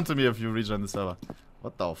says come to me if you rejoin the server.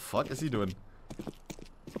 What the fuck is he doing?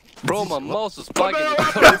 Bro, my mouse is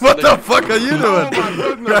bugging. What the fuck are you doing? Oh my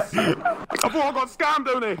goodness. I thought I got scammed,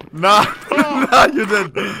 don't I? Nah, you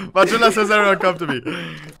didn't. Majula says everyone come to me.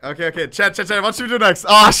 Okay. Chat. What should we do next?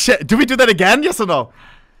 Oh shit. Do we do that again? Yes or no?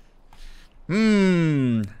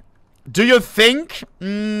 Do you think...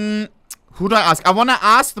 who do I ask? I want to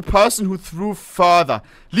ask the person who threw further.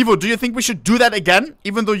 Levo, do you think we should do that again?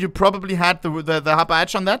 Even though you probably had the upper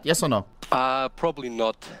edge on that? Yes or no? Probably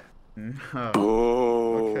not.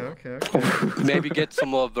 Oh. Okay. Maybe get some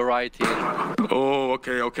more variety in. Oh,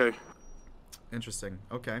 okay. Interesting.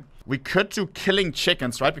 Okay. We could do killing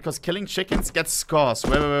chickens, right? Because killing chickens gets scores.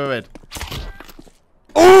 Wait.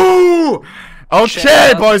 Ooh!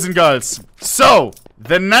 Okay, boys and girls. So,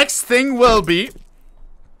 the next thing will be...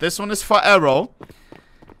 This one is for Arrow.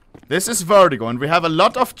 This is Vertigo. And we have a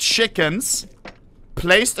lot of chickens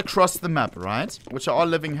placed across the map, right? Which are all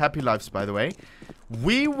living happy lives, by the way.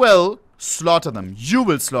 We will slaughter them. You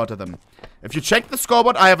will slaughter them. If you check the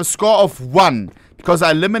scoreboard, I have a score of 1. Because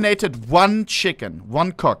I eliminated 1 chicken.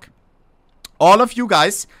 1 cock. All of you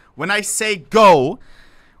guys, when I say go,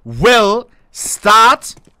 will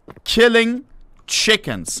start killing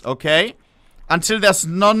chickens, okay? Until there's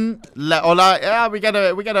none left. Yeah, we got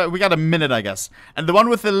a minute, I guess. And the one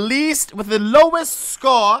with the lowest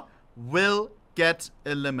score will get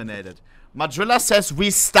eliminated. Madrilla says we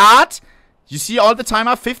start. You see all the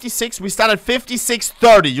timer, 56. We start at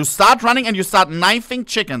 56:30. You start running and you start knifing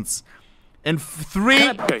chickens. In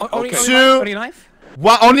 3, 2, Only knife?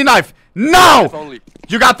 What? Only knife? No!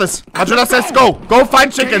 You got this. Madrilla says go. Go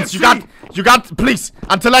find chickens. You got, please.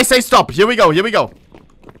 Until I say stop. Here we go.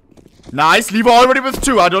 Nice. Levo already with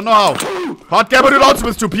 2. I don't know how. Hot Gabbard also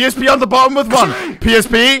with 2. PSP on the bottom with 1.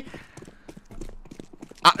 PSP.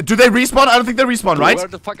 Do they respawn? I don't think they respawn, right? Where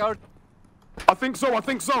the fuck are... I think so.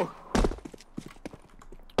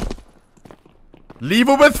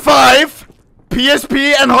 Levo with 5.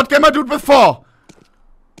 PSP and Hot Gamer Dude with 4.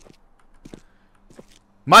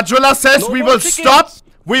 Majula says we will stop.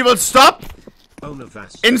 We will stop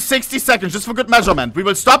in 60 seconds, just for good measurement. We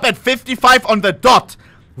will stop at 55 on the dot.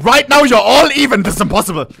 Right now, you're all even. This is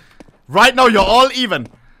impossible. Right now, you're all even.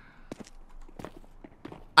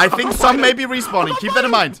 I think some may be respawning. Keep that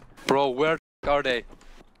in mind. Bro, where are they?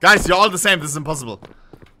 Guys, you're all the same. This is impossible.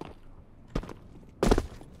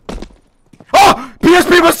 Oh!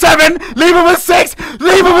 PSP was 7. Lever was 6.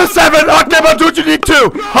 Lever was 7. Hot Gamer Dude, you need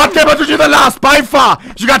 2. Hot Gamer Dude, you're the last. By far.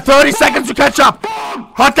 You got 30 seconds to catch up.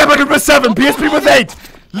 Hot Gamer Dude with 7. PSP with 8.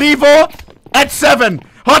 Levo at 7.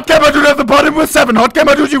 Hot Gamer Dude at the bottom with 7. Hot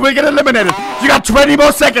Gamer Dude, you will get eliminated. You got 20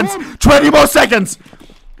 more seconds. 20 more seconds.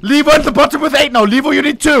 Levo at the bottom with 8 now. Levo, you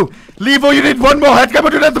need 2. Levo, you need 1 more. Hot Gamer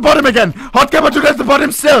Dude at the bottom again. Hot Gamer Dude at the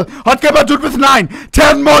bottom still. Hot Gamer Dude with 9.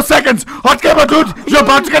 10 more seconds. Hot Gamer Dude, you're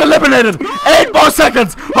about to get eliminated. 8 more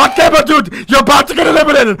seconds. Hot Gamer Dude, you're about to get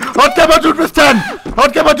eliminated. Hot Gamer Dude with 10.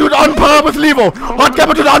 Hot Gamer Dude on par with Levo. Hot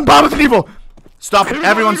Gamer Dude on par with Levo. Stop.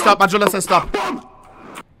 Everyone stop. Majula says stop.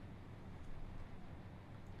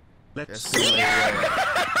 Let's see.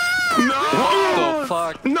 What the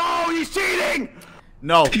fuck? No, he's cheating.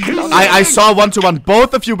 No, I saw 1-to-1.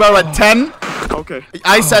 Both of you were at 10. Okay.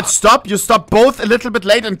 I said stop. You stopped both a little bit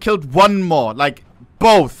late and killed 1 more. Like,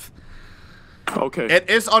 both. Okay. It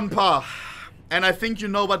is on par. And I think you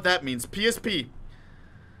know what that means. PSP.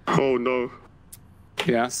 Oh no.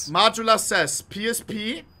 Yes. Majula says,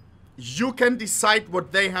 PSP, you can decide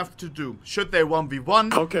what they have to do. Should they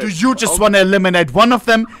 1v1? Okay. Do you just want to eliminate one of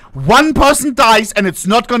them? One person dies and it's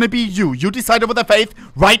not going to be you. You decide over the faith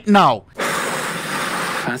right now.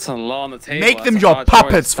 That's a lot on the table. Make them That's a your hard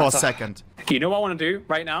puppets choice. for a That's second. You know what I want to do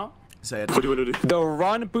right now? Say it. What do you want to do? The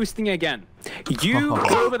run boosting again. You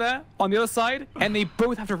go over there on the other side, and they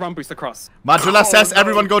both have to run boost across. Majula says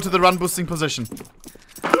everyone go to the run boosting position.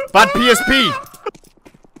 But PSP,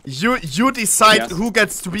 you decide who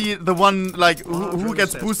gets to be the one, like, who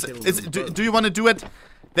gets boosted. Do you want to do it?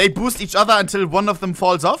 They boost each other until one of them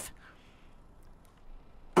falls off?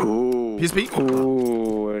 Ooh. PSP?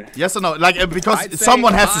 Ooh. Yes or no? Like, because I'd say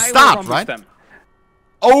someone has to I will start, run right? boost them.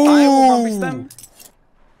 Oh! I will run boost them.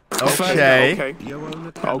 Okay.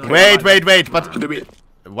 Okay. Wait, but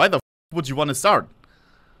why the f would you want to start?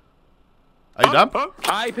 Are you done?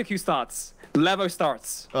 I pick who starts. Levo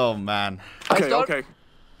starts. Oh man. Okay, okay.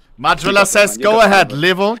 Majula says go ahead,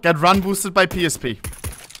 Levo, get run boosted by PSP.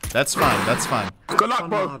 That's fine, that's fine. Good luck,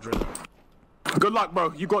 bro. Good luck,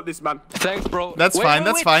 bro. You got this, man. Thanks, bro. That's fine,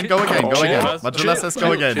 that's fine. Go again, go again. Chill. Majula says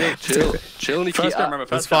go again. Chill, Nikki. First remember,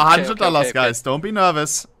 It's first for $100, guys. Don't be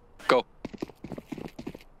nervous. Go.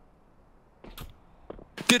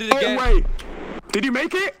 Did it again. Wait. Did you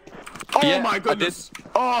make it? Oh Yeah, my goodness.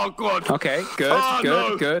 Oh god. Okay, good, Oh,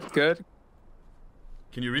 good, no. good.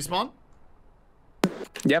 Can you respawn?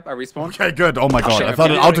 Yep, I respawn. Okay, good. Oh my god, shit, I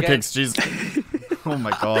thought okay. it auto kicks. Jeez. Oh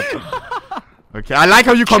my god. Okay, I like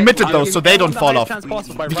how you committed those so they don't fall off.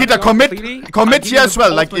 Nikita, commit here as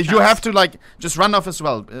well. Like you have to like just run off as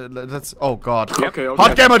well. That's oh god. Okay, okay.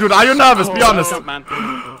 Hot gamer dude, are you nervous? Be honest. Man.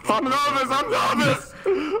 I'm nervous.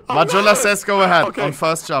 Majula says go ahead Okay. on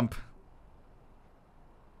first jump.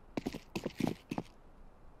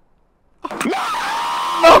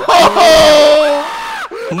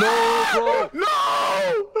 No, bro.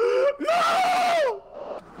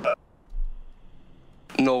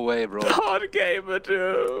 No way, bro. Hard gamer,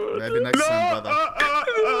 dude. Maybe next time, brother.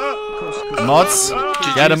 Mods,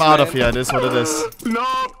 get him out of here. It is what it is. No.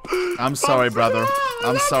 I'm sorry, brother.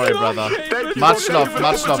 I'm sorry, brother. Much love.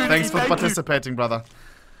 Thanks for participating, brother.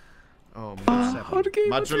 Oh,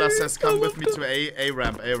 Majula says come with me to A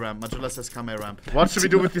ramp. Majula says come A ramp. What should we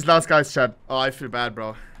do with these last guys, chat? Oh, I feel bad,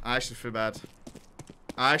 bro. I actually feel bad.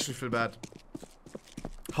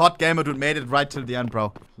 Hot gamer dude made it right till the end,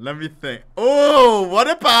 bro. Let me think. Oh, what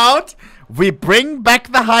about we bring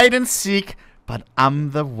back the hide and seek, but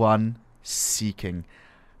I'm the one seeking.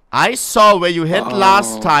 I saw where you hit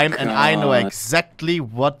last time, and I know exactly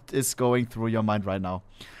what is going through your mind right now.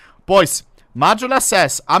 Boys, Majula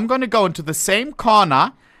says, I'm gonna go into the same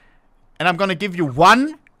corner, and I'm gonna give you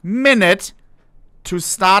 1 minute to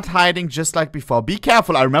start hiding just like before. Be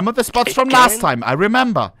careful, I remember the spots from last time. I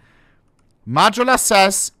remember. Majula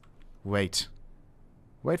says, wait.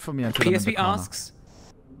 Wait for me until I'm in the PSP corner. asks.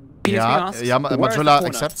 PSP asks. Yeah, where is the Majula corner?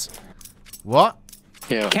 accepts. What?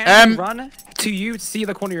 Yeah. Can you run to you to see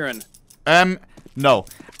the corner you're in? No.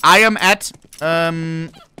 I am at, I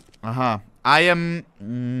am,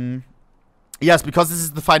 yes, because this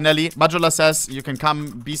is the finale. Majula says you can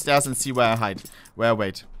come B-stairs and see where I hide. Where I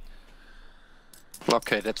wait.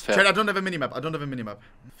 Okay, that's fair. Chat, I don't have a minimap.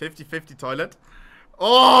 50-50 toilet.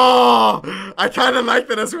 Oh! I kind of like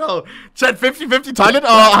that as well. Chat, 50-50 toilet or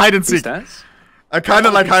hide and seek? I kind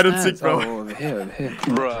of like hide and seek, bro. Oh, over here.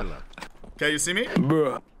 Bruh. Okay, you see me?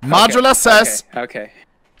 Bruh. Majula says, Okay.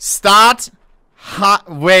 start.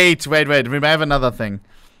 Wait. We have another thing.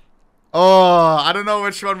 Oh, I don't know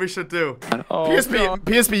which one we should do. Oh,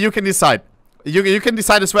 PSP, you can decide. You can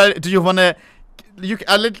decide as well. Do you wanna?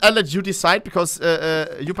 I'll let you decide because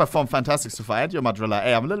you perform fantastic so far. And you're Majula.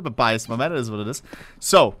 Hey, I'm a little bit biased, but that is what it is.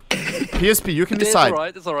 So, PSP, you can decide.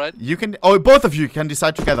 It's alright. You can. Oh, both of you can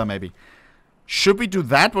decide together, maybe. Should we do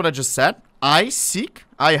that? What I just said. I seek.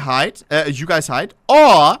 I hide. You guys hide.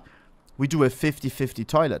 Or we do a 50-50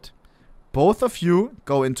 toilet. Both of you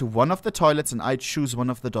go into one of the toilets and I choose one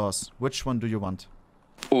of the doors. Which one do you want?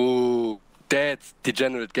 Ooh, that's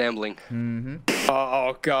degenerate gambling.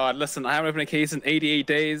 Oh god, listen, I haven't opened a case in 88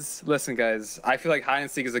 days. Listen, guys, I feel like hide and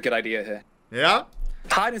seek is a good idea here. Yeah?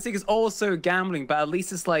 Hide and seek is also gambling, but at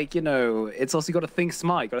least it's like, you know, it's also got to think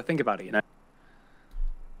smart. You got to think about it, you know?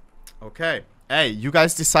 Okay. Hey, you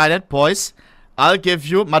guys decided, boys. I'll give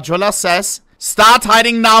you. Majula says, start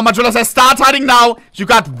hiding now. Majula says, start hiding now. You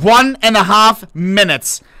got 1.5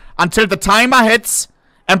 minutes until the timer hits.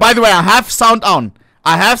 And by the way, I have sound on.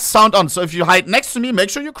 So if you hide next to me, make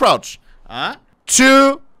sure you crouch.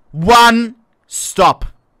 2, 1, stop.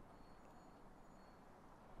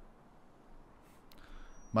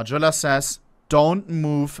 Majula says, don't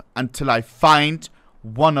move until I find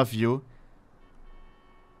one of you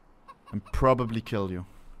and probably kill you.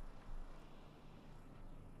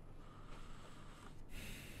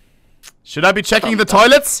 Should I be checking the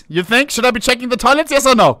toilets? You think? Should I be checking the toilets? Yes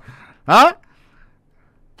or no? Huh?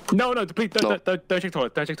 No, please don't check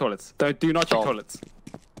toilets. Don't check toilets. Do not check toilets.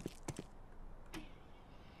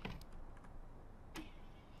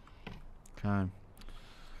 Okay.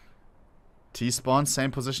 T-spawn,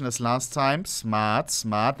 same position as last time. Smart.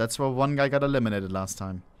 That's where one guy got eliminated last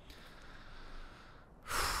time.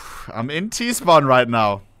 I'm in T-spawn right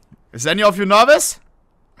now. Is any of you nervous?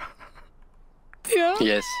 Yeah.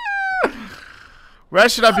 Yes. Where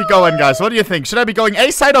should I be going, guys? What do you think? Should I be going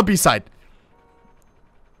A side or B side?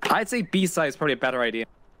 I'd say B side is probably a better idea.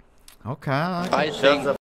 Okay. I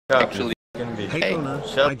think actually. Hey,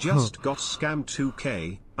 I just got scammed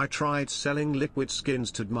 2k. I tried selling liquid skins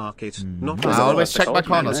to market. Not I always check my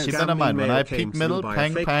corners. Scam Keep that in mind. When I came peek middle, through by a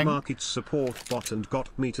pang, fake pang. market support bot and got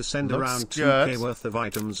me to send Looks around good. 2k worth of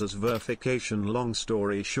items as verification. Long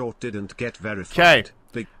story short, didn't get Okay. verified.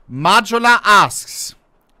 Big Majula asks,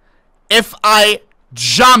 if I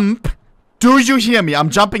jump, do you hear me? I'm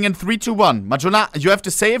jumping in 3, 2, 1. Majula, you have to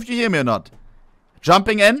say if you hear me or not.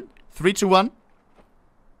 Jumping in 3, 2, 1.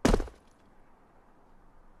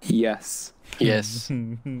 Yes. Yes.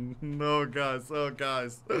 No, guys. Oh,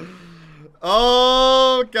 guys.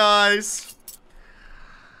 Oh, guys.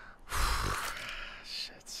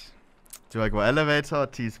 Shit. Do I go elevator or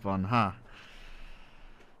T-spawn? Huh?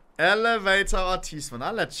 Elevator or T-spawn?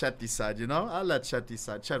 I'll let chat decide, you know? I'll let chat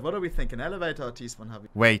decide. Chat, what are we thinking? Elevator or T-spawn, Javi?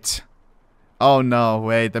 Wait. Oh, no.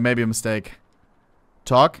 Wait. There may be a mistake.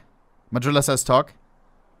 Talk? Majula says talk.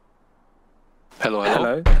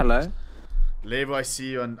 Hello. Levo, I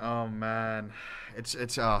see you, and oh man, it's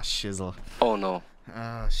oh shizzle. Oh no.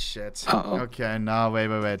 Oh shit. Uh-oh. Okay, now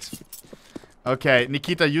wait. Okay,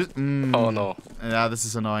 Nikita, you. Oh no. Yeah, this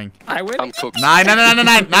is annoying. I win. I'm cooked. Nine.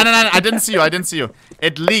 I didn't see you.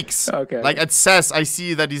 It leaks. Okay. Like it says, I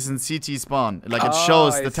see that he's in CT spawn. Like it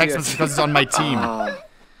shows the text message because he's on my team.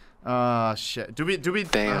 Ah shit. Do we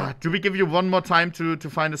give you one more time to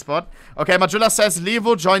find a spot? Okay, Majula says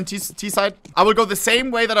Levo join T side. I will go the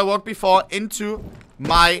same way that I walked before into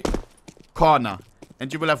my corner,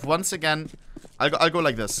 and you will have once again. I'll go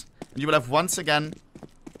like this. You will have once again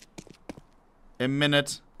a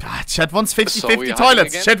minute. Chat wants 50-50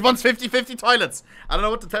 toilets. Chat wants 50-50 toilets. I don't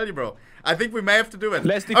know what to tell you, bro. I think we may have to do it.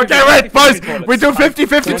 Let's do Okay, wait, boys. We do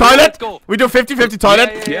 50-50 toilet. We do 50-50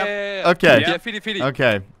 toilet. Yeah. Okay. Yeah, fitty.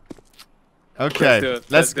 Okay.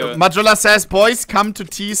 Let's do it. Majula says, boys, come to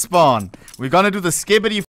T-spawn. We're gonna do the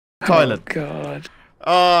skibbity toilet. Oh god.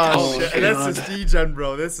 Oh, shit. God. This is D-gen,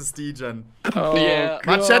 bro. This is D-gen. Oh, Yeah.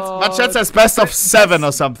 My chat says best of 7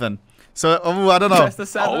 or something. So, I don't know. Best of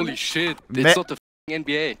 7. Holy shit. It's not the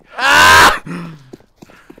NBA.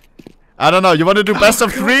 I don't know. You want to do best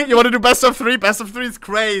of 3? You want to do best of 3? Best of 3 is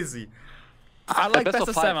crazy. I like best best of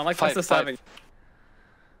of 5. 7. I like best of 7.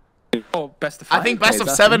 Oh, best of 5. I think best of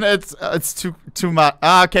 7 it's too much.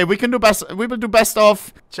 Okay, we can do best. We will do best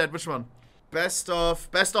of. Chat, which one? Best of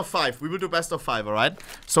 5. We will do best of 5, all right?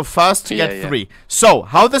 So first to get 3. So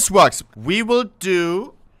how this works? We will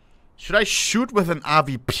do. Should I shoot with an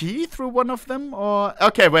RVP through one of them or?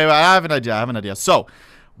 Okay, wait. I have an idea. So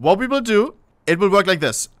what we will do? It will work like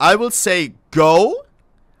this. I will say go.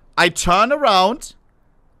 I turn around,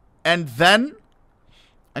 and then.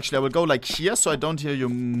 Actually, I will go like here so I don't hear you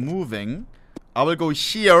moving. I will go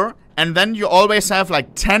here, and then you always have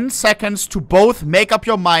like 10 seconds to both make up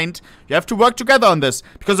your mind. You have to work together on this.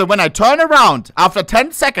 Because when I turn around after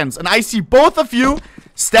 10 seconds and I see both of you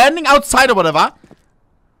standing outside or whatever,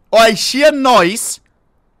 or I hear noise,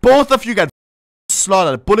 both of you get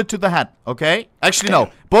slaughtered. Bullet to the head, okay? Actually, no.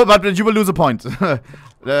 But you will lose a point.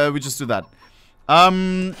 We just do that.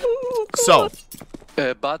 So.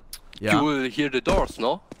 But Yeah. you will hear the doors,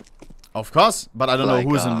 no? Of course, but I don't know Like,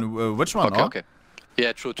 who's in which one. Okay.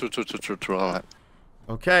 Yeah, true. Alright.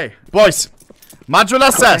 Okay, boys.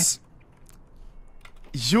 Majula says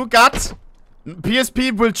you got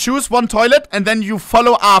PSP will choose one toilet and then you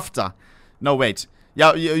follow after. No, wait.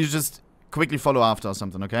 Yeah, you just quickly follow after or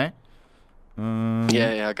something. Okay.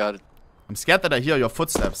 Yeah, I got it. I'm scared that I hear your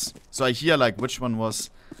footsteps. So I hear like which one was.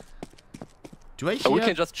 Do I hear? We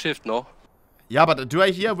can just shift, no? Yeah, but do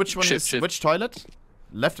I hear which one Shift. which toilet?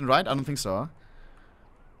 Left and right? I don't think so. Huh?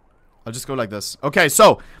 I'll just go like this. Okay,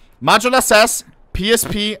 so Majula says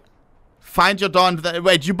PSP find your door and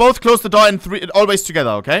wait, you both close the door in always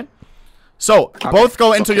together, okay? So both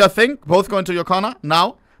go into your thing, both go into your corner.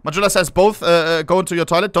 Now Majula says both go into your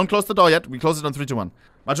toilet. Don't close the door yet. We close it on 3, 2, 1.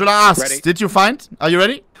 Majula asks, Ready. did you find? Are you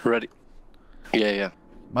ready? Ready. Yeah, yeah.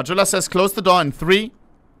 Majula says close the door in 3,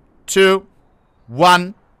 2,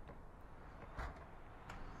 1.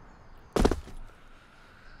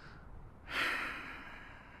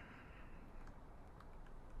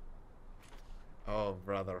 Oh,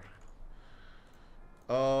 brother.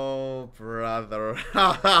 Oh, brother.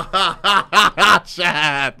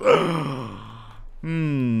 Chat.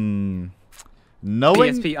 Knowing...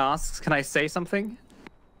 PSP asks, can I say something?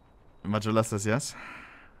 Majula says yes.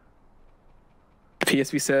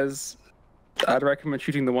 PSP says, I'd recommend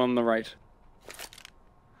shooting the one on the right.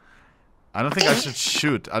 I don't think I should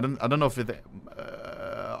shoot. I don't know if it...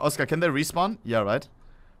 Oscar, can they respawn? Yeah, right?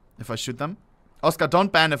 If I shoot them? Oscar,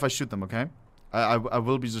 don't ban if I shoot them, okay? I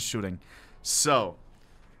will be just shooting. So...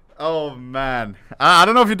 Oh, man. I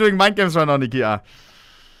don't know if you're doing mind games right now, Nikia.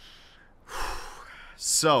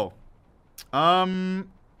 So... I'll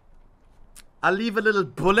leave a little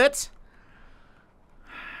bullet.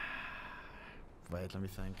 Wait, let me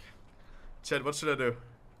think. Chat, what should I do?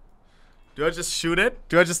 Do I just shoot it?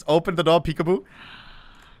 Do I just open the door, peekaboo?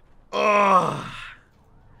 Oh.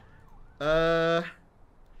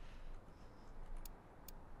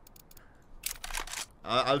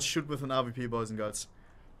 I'll shoot with an RVP, boys and girls.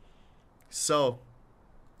 So.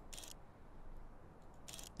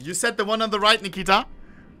 You said the one on the right, Nikita?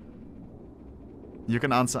 You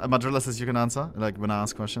can answer. Madrilla says you can answer, like when I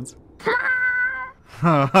ask questions.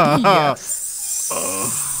 Yes.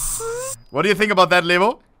 What do you think about that,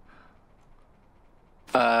 Levo?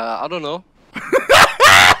 I don't know.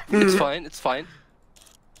 It's fine, it's fine.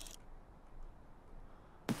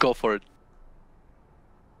 Go for it.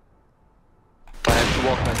 I have to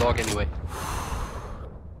walk my dog anyway.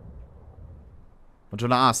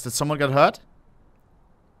 Madrilla asked, did someone get hurt?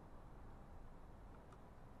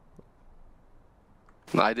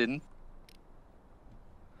 No, I didn't.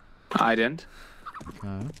 I didn't.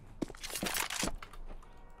 Okay.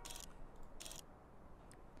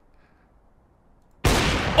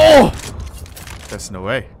 Oh! There's no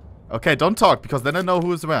way. Okay, don't talk, because then I know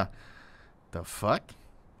who's where. The fuck?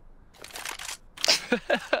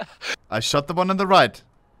 I shot the one on the right.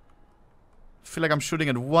 I feel like I'm shooting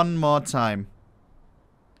it one more time.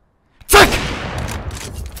 Fuck!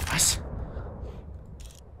 What?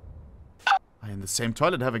 Are you in the same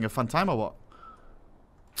toilet having a fun time or what?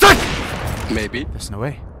 Fuck! Maybe. There's no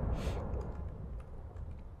way.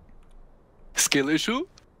 Skill issue?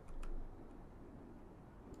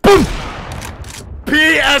 Boom!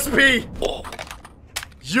 PSP! Oh.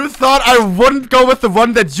 You thought I wouldn't go with the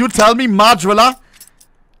one that you tell me, Madrilla?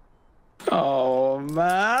 Oh,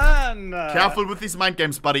 man. Careful with these mind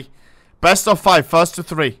games, buddy. Best of 5, first to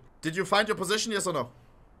 3. Did you find your position, yes or no?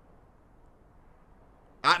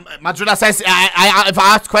 Madrilla says, if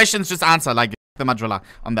I ask questions, just answer, like the Madrilla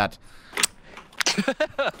on that.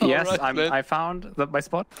 Yes, right, I found my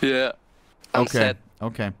spot. Yeah. I'm Okay, set.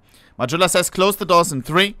 okay. Madrilla says close the doors in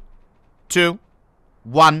 3, 2,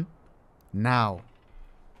 1, now.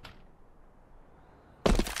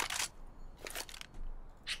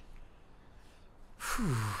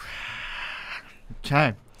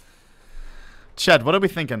 Okay. Chat, what are we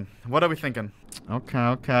thinking? What are we thinking? Okay,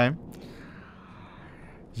 okay.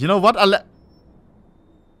 You know what?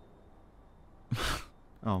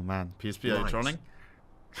 Oh man, PSP, are you trolling?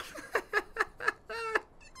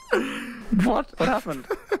 What? What happened?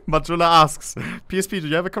 Madrilla asks, PSP, do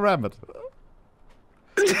you have a karambit?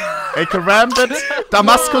 A karambit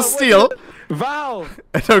Damascus steel? Valve!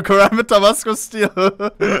 A karambit Damascus steel?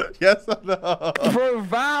 Yes or no? Bro,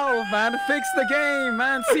 Valve, man, fix the game,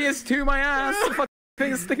 man. CS2 my ass. The fucking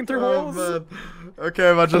thing is sticking through walls. Man.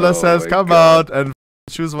 Okay, Madrilla says come out and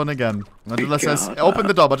choose one again. Madrilla says open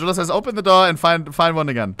the door. Madrilla says open the door and find one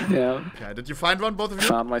again. Yeah. Okay, did you find one, both of you?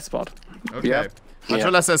 Found my spot. Okay. Yep.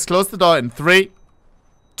 Madrilla says close the door in 3,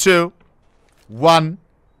 2, 1,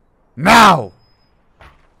 now!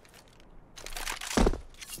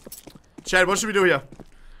 Chad, what should we do here?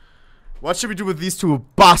 What should we do with these two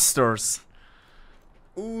bastards?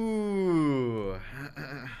 Ooh.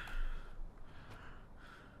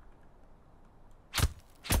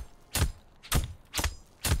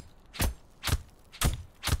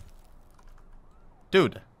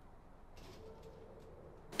 Dude.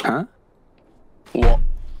 Huh? What?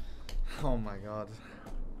 Oh my god.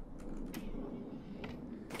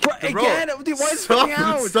 Bro, again, dude, why is it Stop,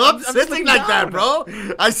 out? stop I'm sitting like that, down. bro.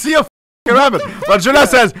 I see a f***ing rabbit. Madrilla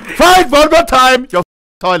says, find one more time your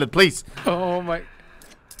toilet, please. Oh my.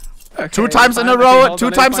 Okay, 2 times in a row,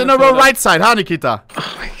 2 times in a row, right side, huh, Nikita?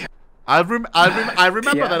 Oh my god. I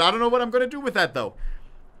remember Yeah. that. I don't know what I'm gonna do with that though.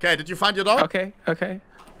 Okay, did you find your door? Okay, okay.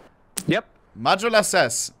 Yep. Majula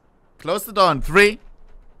says, close the door in 3.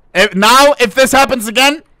 If this happens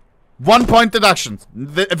again, 1 point deduction.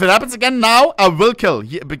 If it happens again now, I will kill.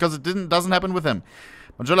 Because it doesn't happen with him.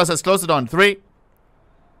 Majula says, close the door in 3,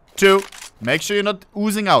 2. Make sure you're not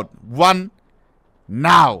oozing out. 1.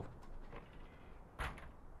 Now.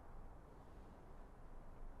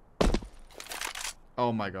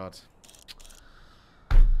 Oh my god.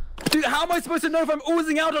 Dude, how am I supposed to know if I'm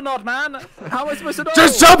oozing out or not, man? How am I supposed to know?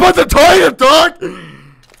 Just jump on the toilet, dog!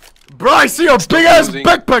 Bro, I see your big ass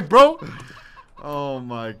backpack, bro! Oh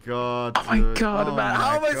my god. Oh my god, oh man.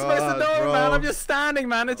 How am I supposed to know, bro. man? I'm just standing,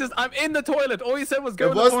 man. It's just, I'm in the toilet. All you said was go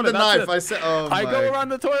It in the wasn't toilet. the That's knife. it. I said, oh I my. go around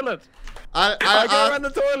the toilet. I go around the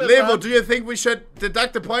toilet, Levo, man. do you think we should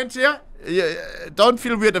deduct a point here? Yeah, don't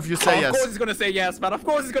feel weird if you say yes. Of course he's gonna say yes, man. Of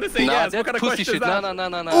course he's gonna say yes. What kind of question is that?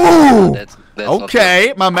 No. Ooh! That's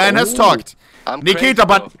Okay, my man has talked. I'm Nikita,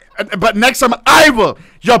 crazy, but next time I will.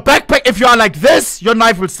 Your backpack, if you are like this, your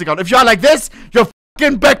knife will stick out. If you are like this, your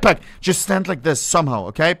fucking backpack. Just stand like this somehow,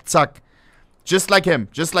 okay? Zack. Just like him.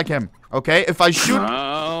 Just like him. Okay? If I shoot,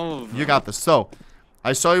 you got this. So,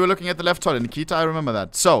 I saw you were looking at the left toilet. Nikita, I remember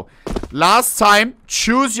that. So, last time,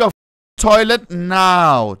 choose your toilet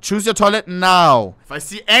now. Choose your toilet now. If I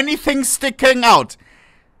see anything sticking out,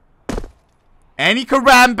 any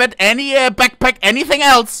karambit, any backpack, anything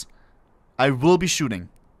else, I will be shooting.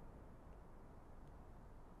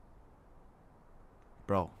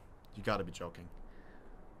 Bro, you gotta be joking.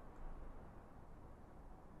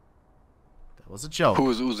 That was a joke. Who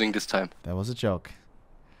is oozing this time? That was a joke.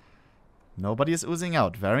 Nobody is oozing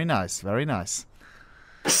out. Very nice, very nice.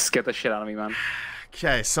 Get the shit out of me, man.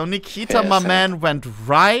 Okay, so Nikita, my man, went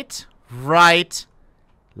right,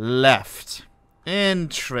 left.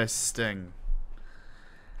 Interesting.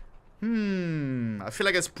 I feel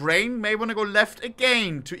like his brain may want to go left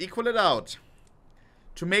again to equal it out.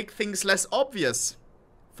 To make things less obvious.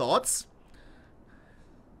 Thoughts?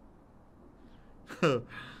 You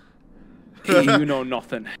know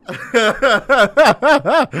nothing.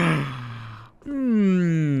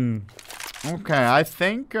 Okay, I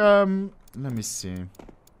think, let me see.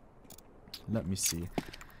 Let me see.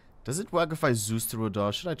 Does it work if I Zeus through a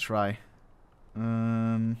door? Should I try?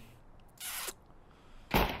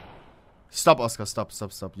 Stop, Oscar. Stop.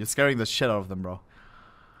 You're scaring the shit out of them, bro.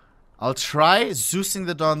 I'll try Zeusing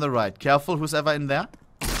the door on the right. Careful, who's ever in there.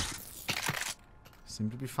 Seem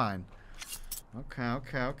to be fine.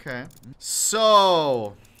 Okay.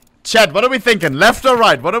 So, chat, what are we thinking? Left or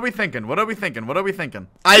right? What are we thinking?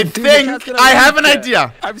 I think I have an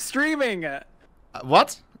idea. I'm streaming.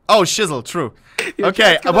 What? Oh, shizzle, true.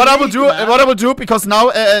 Okay, what I will do, because now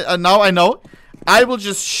I know, I will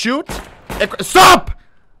just shoot. Stop!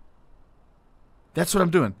 That's what I'm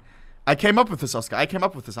doing. I came up with this, Oscar. I'm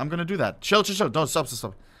gonna do that. Chill. Don't stop.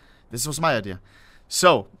 This was my idea.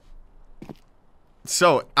 So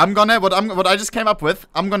I'm gonna what I just came up with.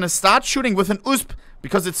 I'm gonna start shooting with an USP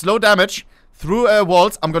because it's low damage through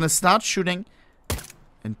walls. I'm gonna start shooting,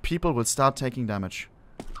 and people will start taking damage.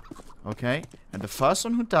 Okay, and the first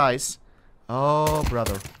one who dies. Oh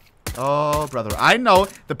brother. I know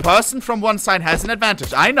the person from one side has an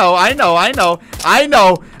advantage. I know.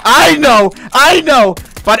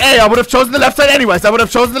 But hey, I would have chosen the left side anyways.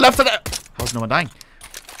 How's no one dying?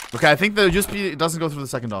 Okay, I think the USP doesn't go through the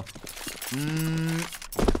second door.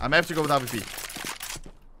 I may have to go with AVP.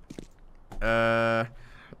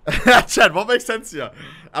 Chad, what makes sense here?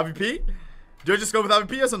 AVP? Do I just go with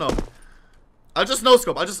AVP, yes or no? I'll just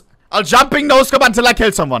no-scope. I'll jumping no-scope until I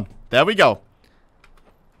kill someone. There we go.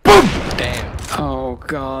 Boom! Damn. Oh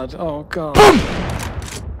god. Boom!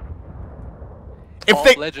 If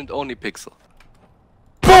they legend ohnepixel.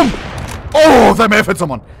 Boom! Oh, they may have hit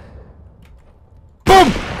someone.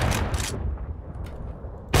 Boom!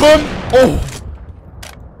 Oh!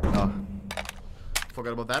 Oh.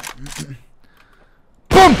 Forgot about that.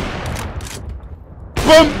 Boom!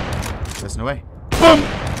 There's no way. Boom!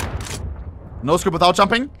 No scope without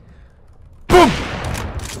jumping. Boom!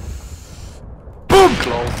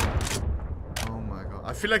 Close. Oh my god.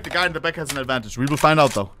 I feel like the guy in the back has an advantage. We will find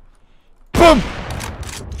out though. Boom!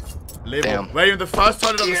 Label. Were you in the first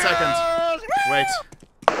toilet or the second? Wait.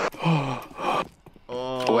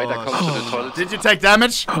 Oh, wait, I come to the toilet. Did you take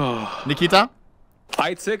damage? Nikita?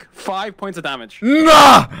 I took 5 points of damage.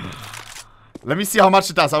 Nah! Let me see how much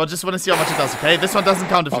it does. I just want to see how much it does, okay? This one doesn't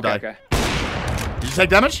count if you die. Okay. Did you take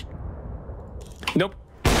damage? Nope.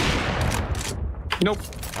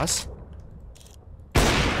 What?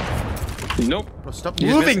 Nope. Bro, stop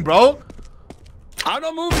moving, bro! I'm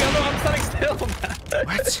not moving, I'm standing still, man.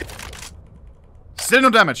 What? Still no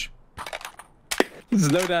damage. There's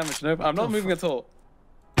no damage. No, I'm not moving at all.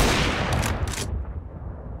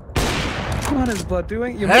 What is Blood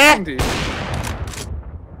doing? You're missing, dude.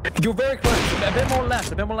 You're very close. A bit more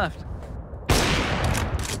left. A bit more left.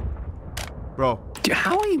 Bro. Dude,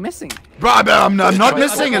 how are you missing? Bro, I'm not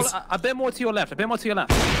missing. It's A bit more to your left. A bit more to your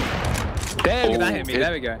left. There we go. That hit me.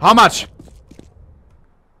 There we go. how much?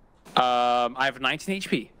 I have 19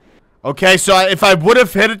 HP. Okay, so if I would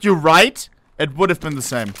have hit it you right, it would have been the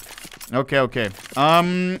same. Okay, okay.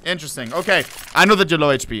 Interesting. Okay, I know that you're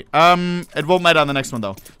low HP. It won't matter on the next one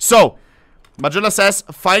though. So, Majula says,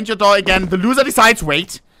 find your door again. The loser decides.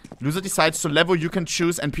 Wait. Loser decides to level you can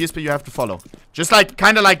choose, and PSP you have to follow. Just like,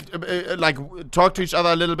 kind of like talk to each other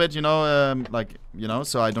a little bit, you know, like, you know,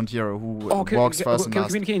 so I don't hear who walks first and Can we last.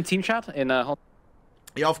 communicate in team chat?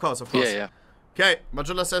 Yeah, of course, of course. Yeah, yeah. Okay,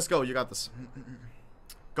 Majula says go. You got this.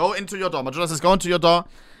 Go into your door. Majula says go into your door.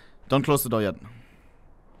 Don't close the door yet.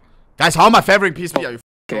 Guys, how am I favoring PSP? Are you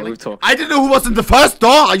Okay, we've talked. I didn't know who was in the first door.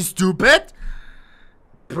 Are you stupid?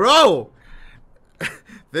 Bro.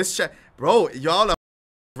 This shit. Bro, y'all are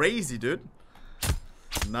crazy, dude.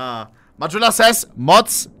 Nah. Majula says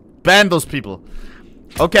mods ban those people.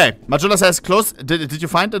 Okay. Majula says close. Did you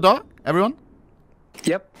find the door, everyone?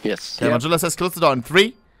 Yep. Yes. Okay, Majula says close the door in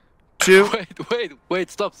 3, 2. Wait,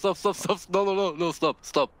 stop. No,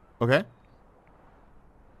 stop. Okay.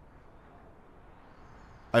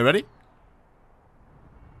 Are you ready?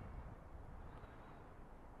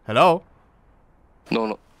 Hello?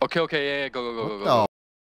 No. Okay, yeah, go. No.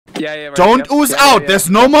 Yeah, right, Don't yep. ooze out. There's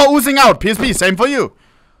no more oozing out. PSP, same for you.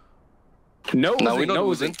 No Now we're oozing, not no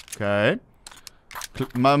oozing. Okay.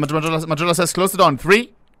 Majula says close the door in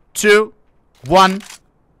 3, 2, 1.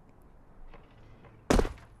 If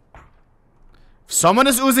someone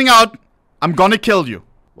is oozing out, I'm gonna kill you.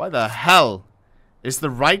 Why the hell is the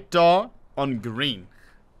right door on green?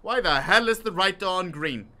 Why the hell is the right door on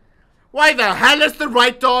green? Why the hell is the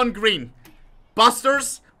right door on green?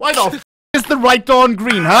 Busters? Why the f is the right door on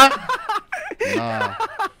green, huh? Nah.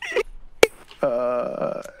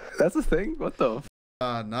 That's a thing? What the f?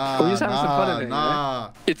 Nah, We just having some fun in it,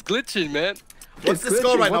 right? It's glitching, man. What's the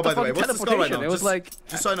score right now, by the way? What's the score right now? It was like...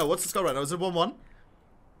 Just so I know, what's the score right now? Is it 1-1?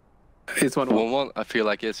 It's 1-1. 1-1. I feel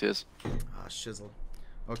like yes. Ah, shizzle.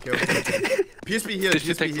 Okay. PSP heal, This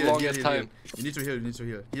should PSP take the heal, longest heal. time. You need to heal.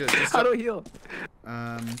 Heal. How do I heal?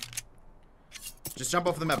 Just jump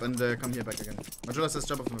off the map and come here back again. Majula says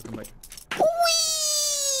jump off the map, come back.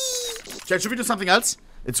 Chat, should we do something else?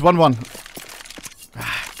 It's 1-1.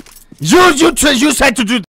 You said to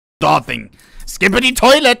do the door thing. Skippity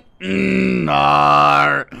toilet. Okay,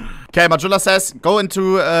 Majula says go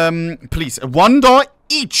into please. One door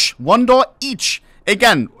each.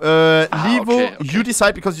 Again, Levo, okay. you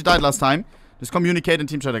decide because you died last time. Just communicate in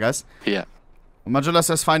team chat, guys. Yeah. Majula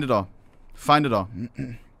says find the door. Find the door.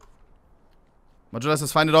 Majula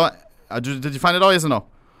says find the door. Did you find the door? Yes or no?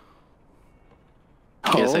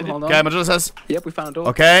 Yes, I did. Hold on. Okay, Majula says. Yep, we found a door.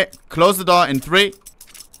 Okay, close the door in 3,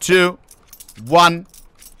 2, 1.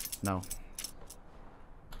 No.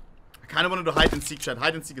 I kind of want to do hide and seek, chat.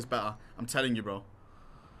 Hide and seek is better. I'm telling you, bro.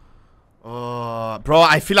 Oh, bro,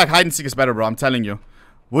 I feel like hide and seek is better, bro. I'm telling you.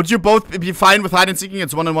 Would you both be fine with hide and seeking?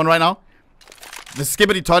 It's 1-1 right now. The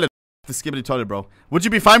skibbity toilet, bro. Would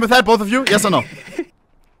you be fine with that, both of you? Yes or no?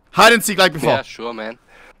 Hide and seek like before. Yeah, sure, man.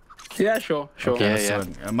 Yeah, sure. Okay, Yeah.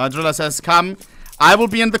 Majula says, come. I will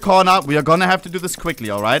be in the corner. We are gonna have to do this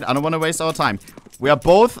quickly, alright? I don't want to waste our time. We are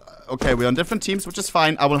both... Okay, we're on different teams, which is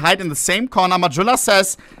fine. I will hide in the same corner. Majula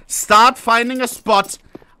says, start finding a spot.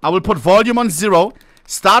 I will put volume on 0.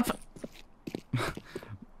 Start...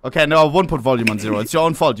 Okay, no, I won't put volume on 0. It's your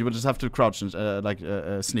own fault. You will just have to crouch and,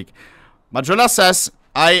 sneak. Majula says,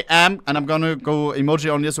 I am... And I'm gonna go emoji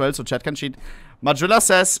only as well, so chat can cheat. Majula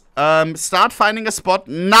says, start finding a spot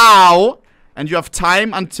now. And you have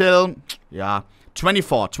time until... Yeah...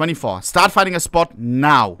 24. Start finding a spot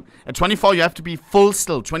now. At 24, you have to be full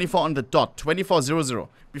still. 24 on the dot. 24:00.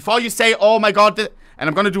 Before you say, oh my god, and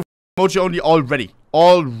I'm gonna do emoji only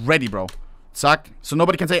already, bro. Suck. So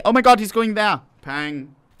nobody can say, oh my god, he's going there.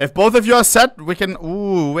 Pang. If both of you are set, we can...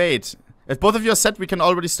 Ooh, wait. If both of you are set, we can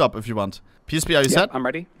already stop if you want. PSP, are you set? I'm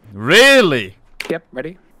ready. Really? Yep,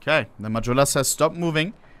 ready. Okay. Then Majula says, stop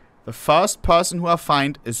moving. The first person who I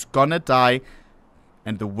find is gonna die.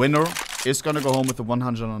 And the winner is gonna go home with the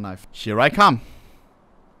 100 on a knife. Here I come.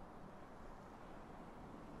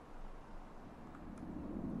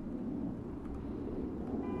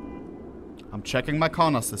 I'm checking my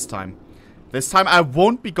corners this time. This time I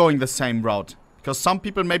won't be going the same route. Because some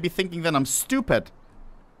people may be thinking that I'm stupid.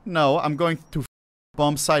 No, I'm going to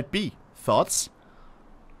bomb site B. Thoughts?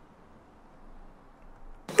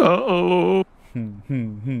 Uh-oh.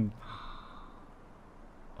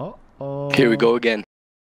 Uh-oh. Here we go again.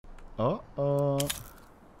 Uh-oh.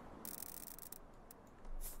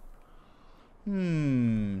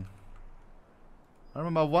 I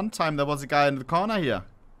remember one time there was a guy in the corner here.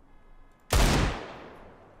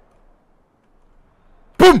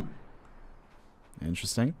 Boom!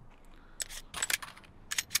 Interesting.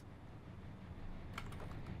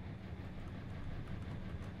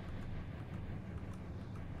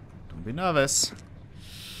 Don't be nervous.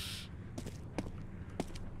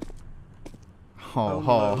 Ho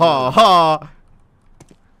ho ho ho!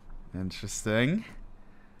 Interesting.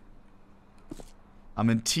 I'm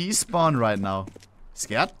in T-spawn right now.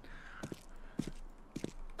 Scared?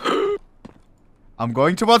 I'm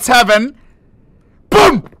going towards heaven.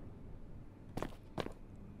 Boom!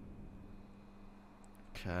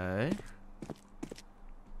 Okay.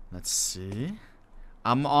 Let's see.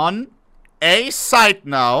 I'm on A site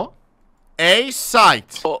now. A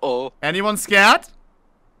site. Uh-oh. Anyone scared?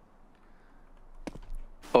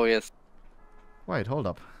 Oh, yes. Wait, hold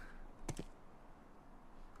up.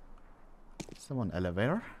 Is there one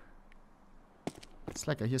elevator? It's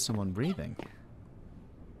like I hear someone breathing.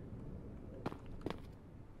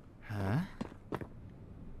 Huh?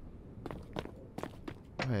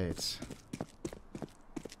 Wait.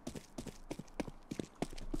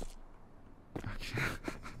 Okay.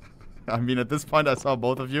 I mean, at this point I saw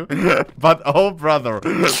both of you. But oh brother.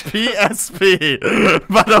 PSP.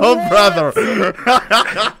 But oh brother.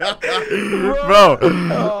 Bro.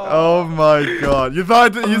 Oh my god. You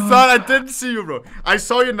thought I didn't see you, bro. I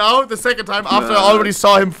saw you now the second time after I already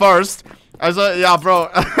saw him first. I saw, yeah, bro.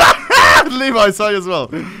 Levi, I saw you as well.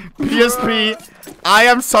 PSP. I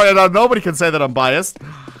am sorry. Now, nobody can say that I'm biased.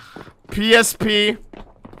 PSP.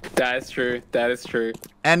 That is true. That is true.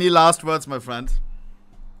 Any last words, my friend?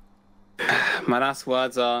 My last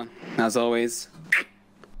words are, as always,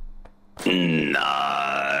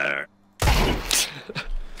 No.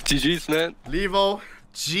 GG's, man. Levo,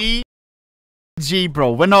 GG,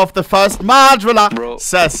 bro. Winner of the first Madrilla. Bro.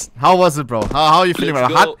 Says, how was it, bro? How are you feeling, bro?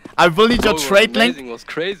 Let's go. I will need your Bro, it was trade link. amazing, it was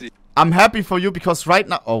crazy. I'm happy for you because right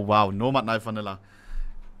now... Oh, wow. Nomad Knife Vanilla.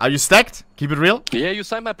 Are you stacked? Keep it real? Yeah, you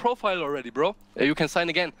signed my profile already, bro. You can sign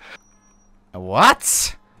again.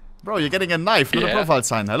 What? Bro, you're getting a knife, not a Yeah. profile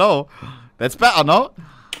sign. Hello? That's better, no?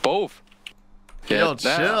 Both. Chill,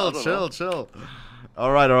 Yeah, chill.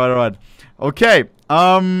 Alright. Okay.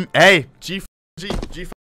 Hey, G.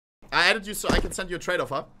 I added you so I can send you a trade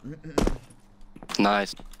offer.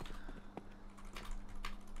 Nice.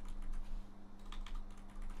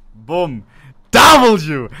 Boom.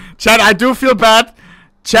 W. Chat, I do feel bad.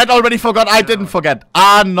 Chat already forgot. I didn't forget.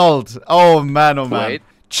 Arnold. Oh, man, oh, man. Wait.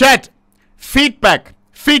 Chat. Feedback.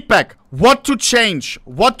 What to change.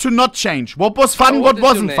 What to not change. What was fun, what is your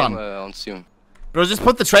wasn't name, fun. On Zoom? Bro, just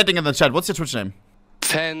put the trading in the chat. What's your Twitch name?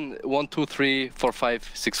 10 1 2 3 4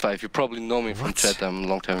 5 6 5. You probably know me from chat. I'm a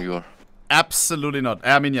long time viewer. Absolutely not.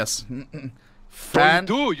 I mean, yes.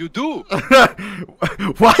 Bro, you do.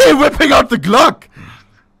 Why are you whipping out the Glock?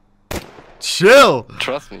 Chill.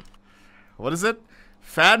 Trust me. What is it?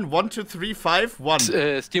 Fan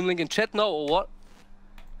 12351. Steam link in chat now or what?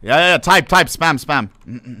 Yeah. Type. Spam.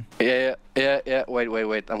 Yeah.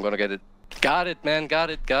 Wait. I'm gonna get it. Got it, man. Got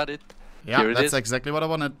it. Yeah, Here it that's is. exactly what I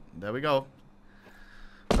wanted. There we go.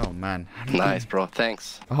 Oh, man. Nice, bro.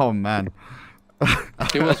 Thanks. Oh, man.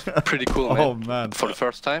 It was pretty cool, man. Oh, man. For the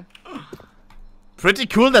first time. Pretty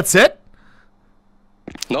cool, that's it?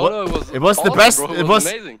 No, It was awesome, the best. Bro. It was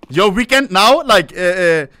amazing. your weekend now? Like,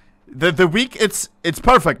 the week, it's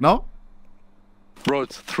perfect, no? Bro,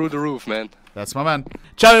 it's through the roof, man. That's my man.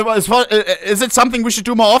 Charlie, is it something we should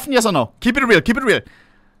do more often? Yes or no? Keep it real.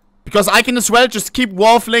 Because I can as well just keep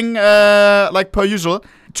waffling like per usual.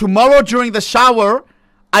 Tomorrow during the shower,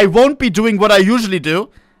 I won't be doing what I usually do.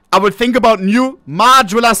 I will think about new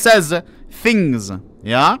Madrilla says things.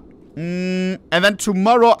 Yeah? And then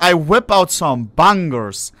tomorrow I whip out some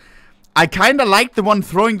bangers. I kinda like the one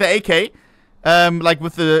throwing the AK. Like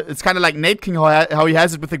with the... It's kinda like Nate King how he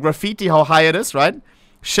has it with the graffiti, how high it is, right?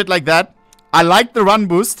 Shit like that. I like the run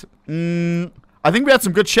boost. I think we had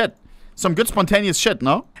some good shit. Some good spontaneous shit,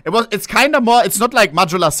 no? It's kind of more, it's not like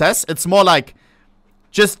Madrilla says, it's more like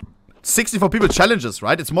just 64 people challenges,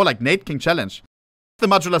 right? It's more like Nate King challenge. The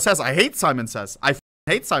Madrilla says, I hate Simon Says. I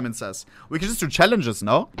hate Simon Says. We can just do challenges,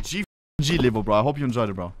 no? G Levo, bro. I hope you enjoyed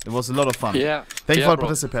it, bro. It was a lot of fun. Yeah. Thank you for bro.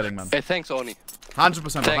 participating, man. Hey, thanks, Oni.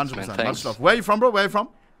 100%, Thanks, 100%. man, Much thanks. love. Where are you from, bro? Where are you from?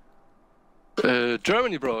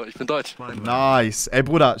 Germany, bro. Ich bin Deutsch. Nice. Ey,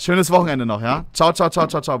 Bruder, schönes Wochenende noch, ja? Ciao,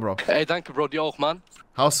 bro. Ey, danke, Bro. Dir auch, Mann.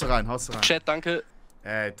 Haust du rein. Chat, danke.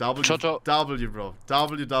 Ey, Ciao, ciao. W, bro.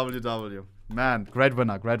 WWW. Man, great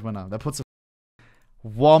winner, great winner. That puts a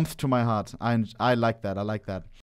warmth to my heart. I like that. I like that.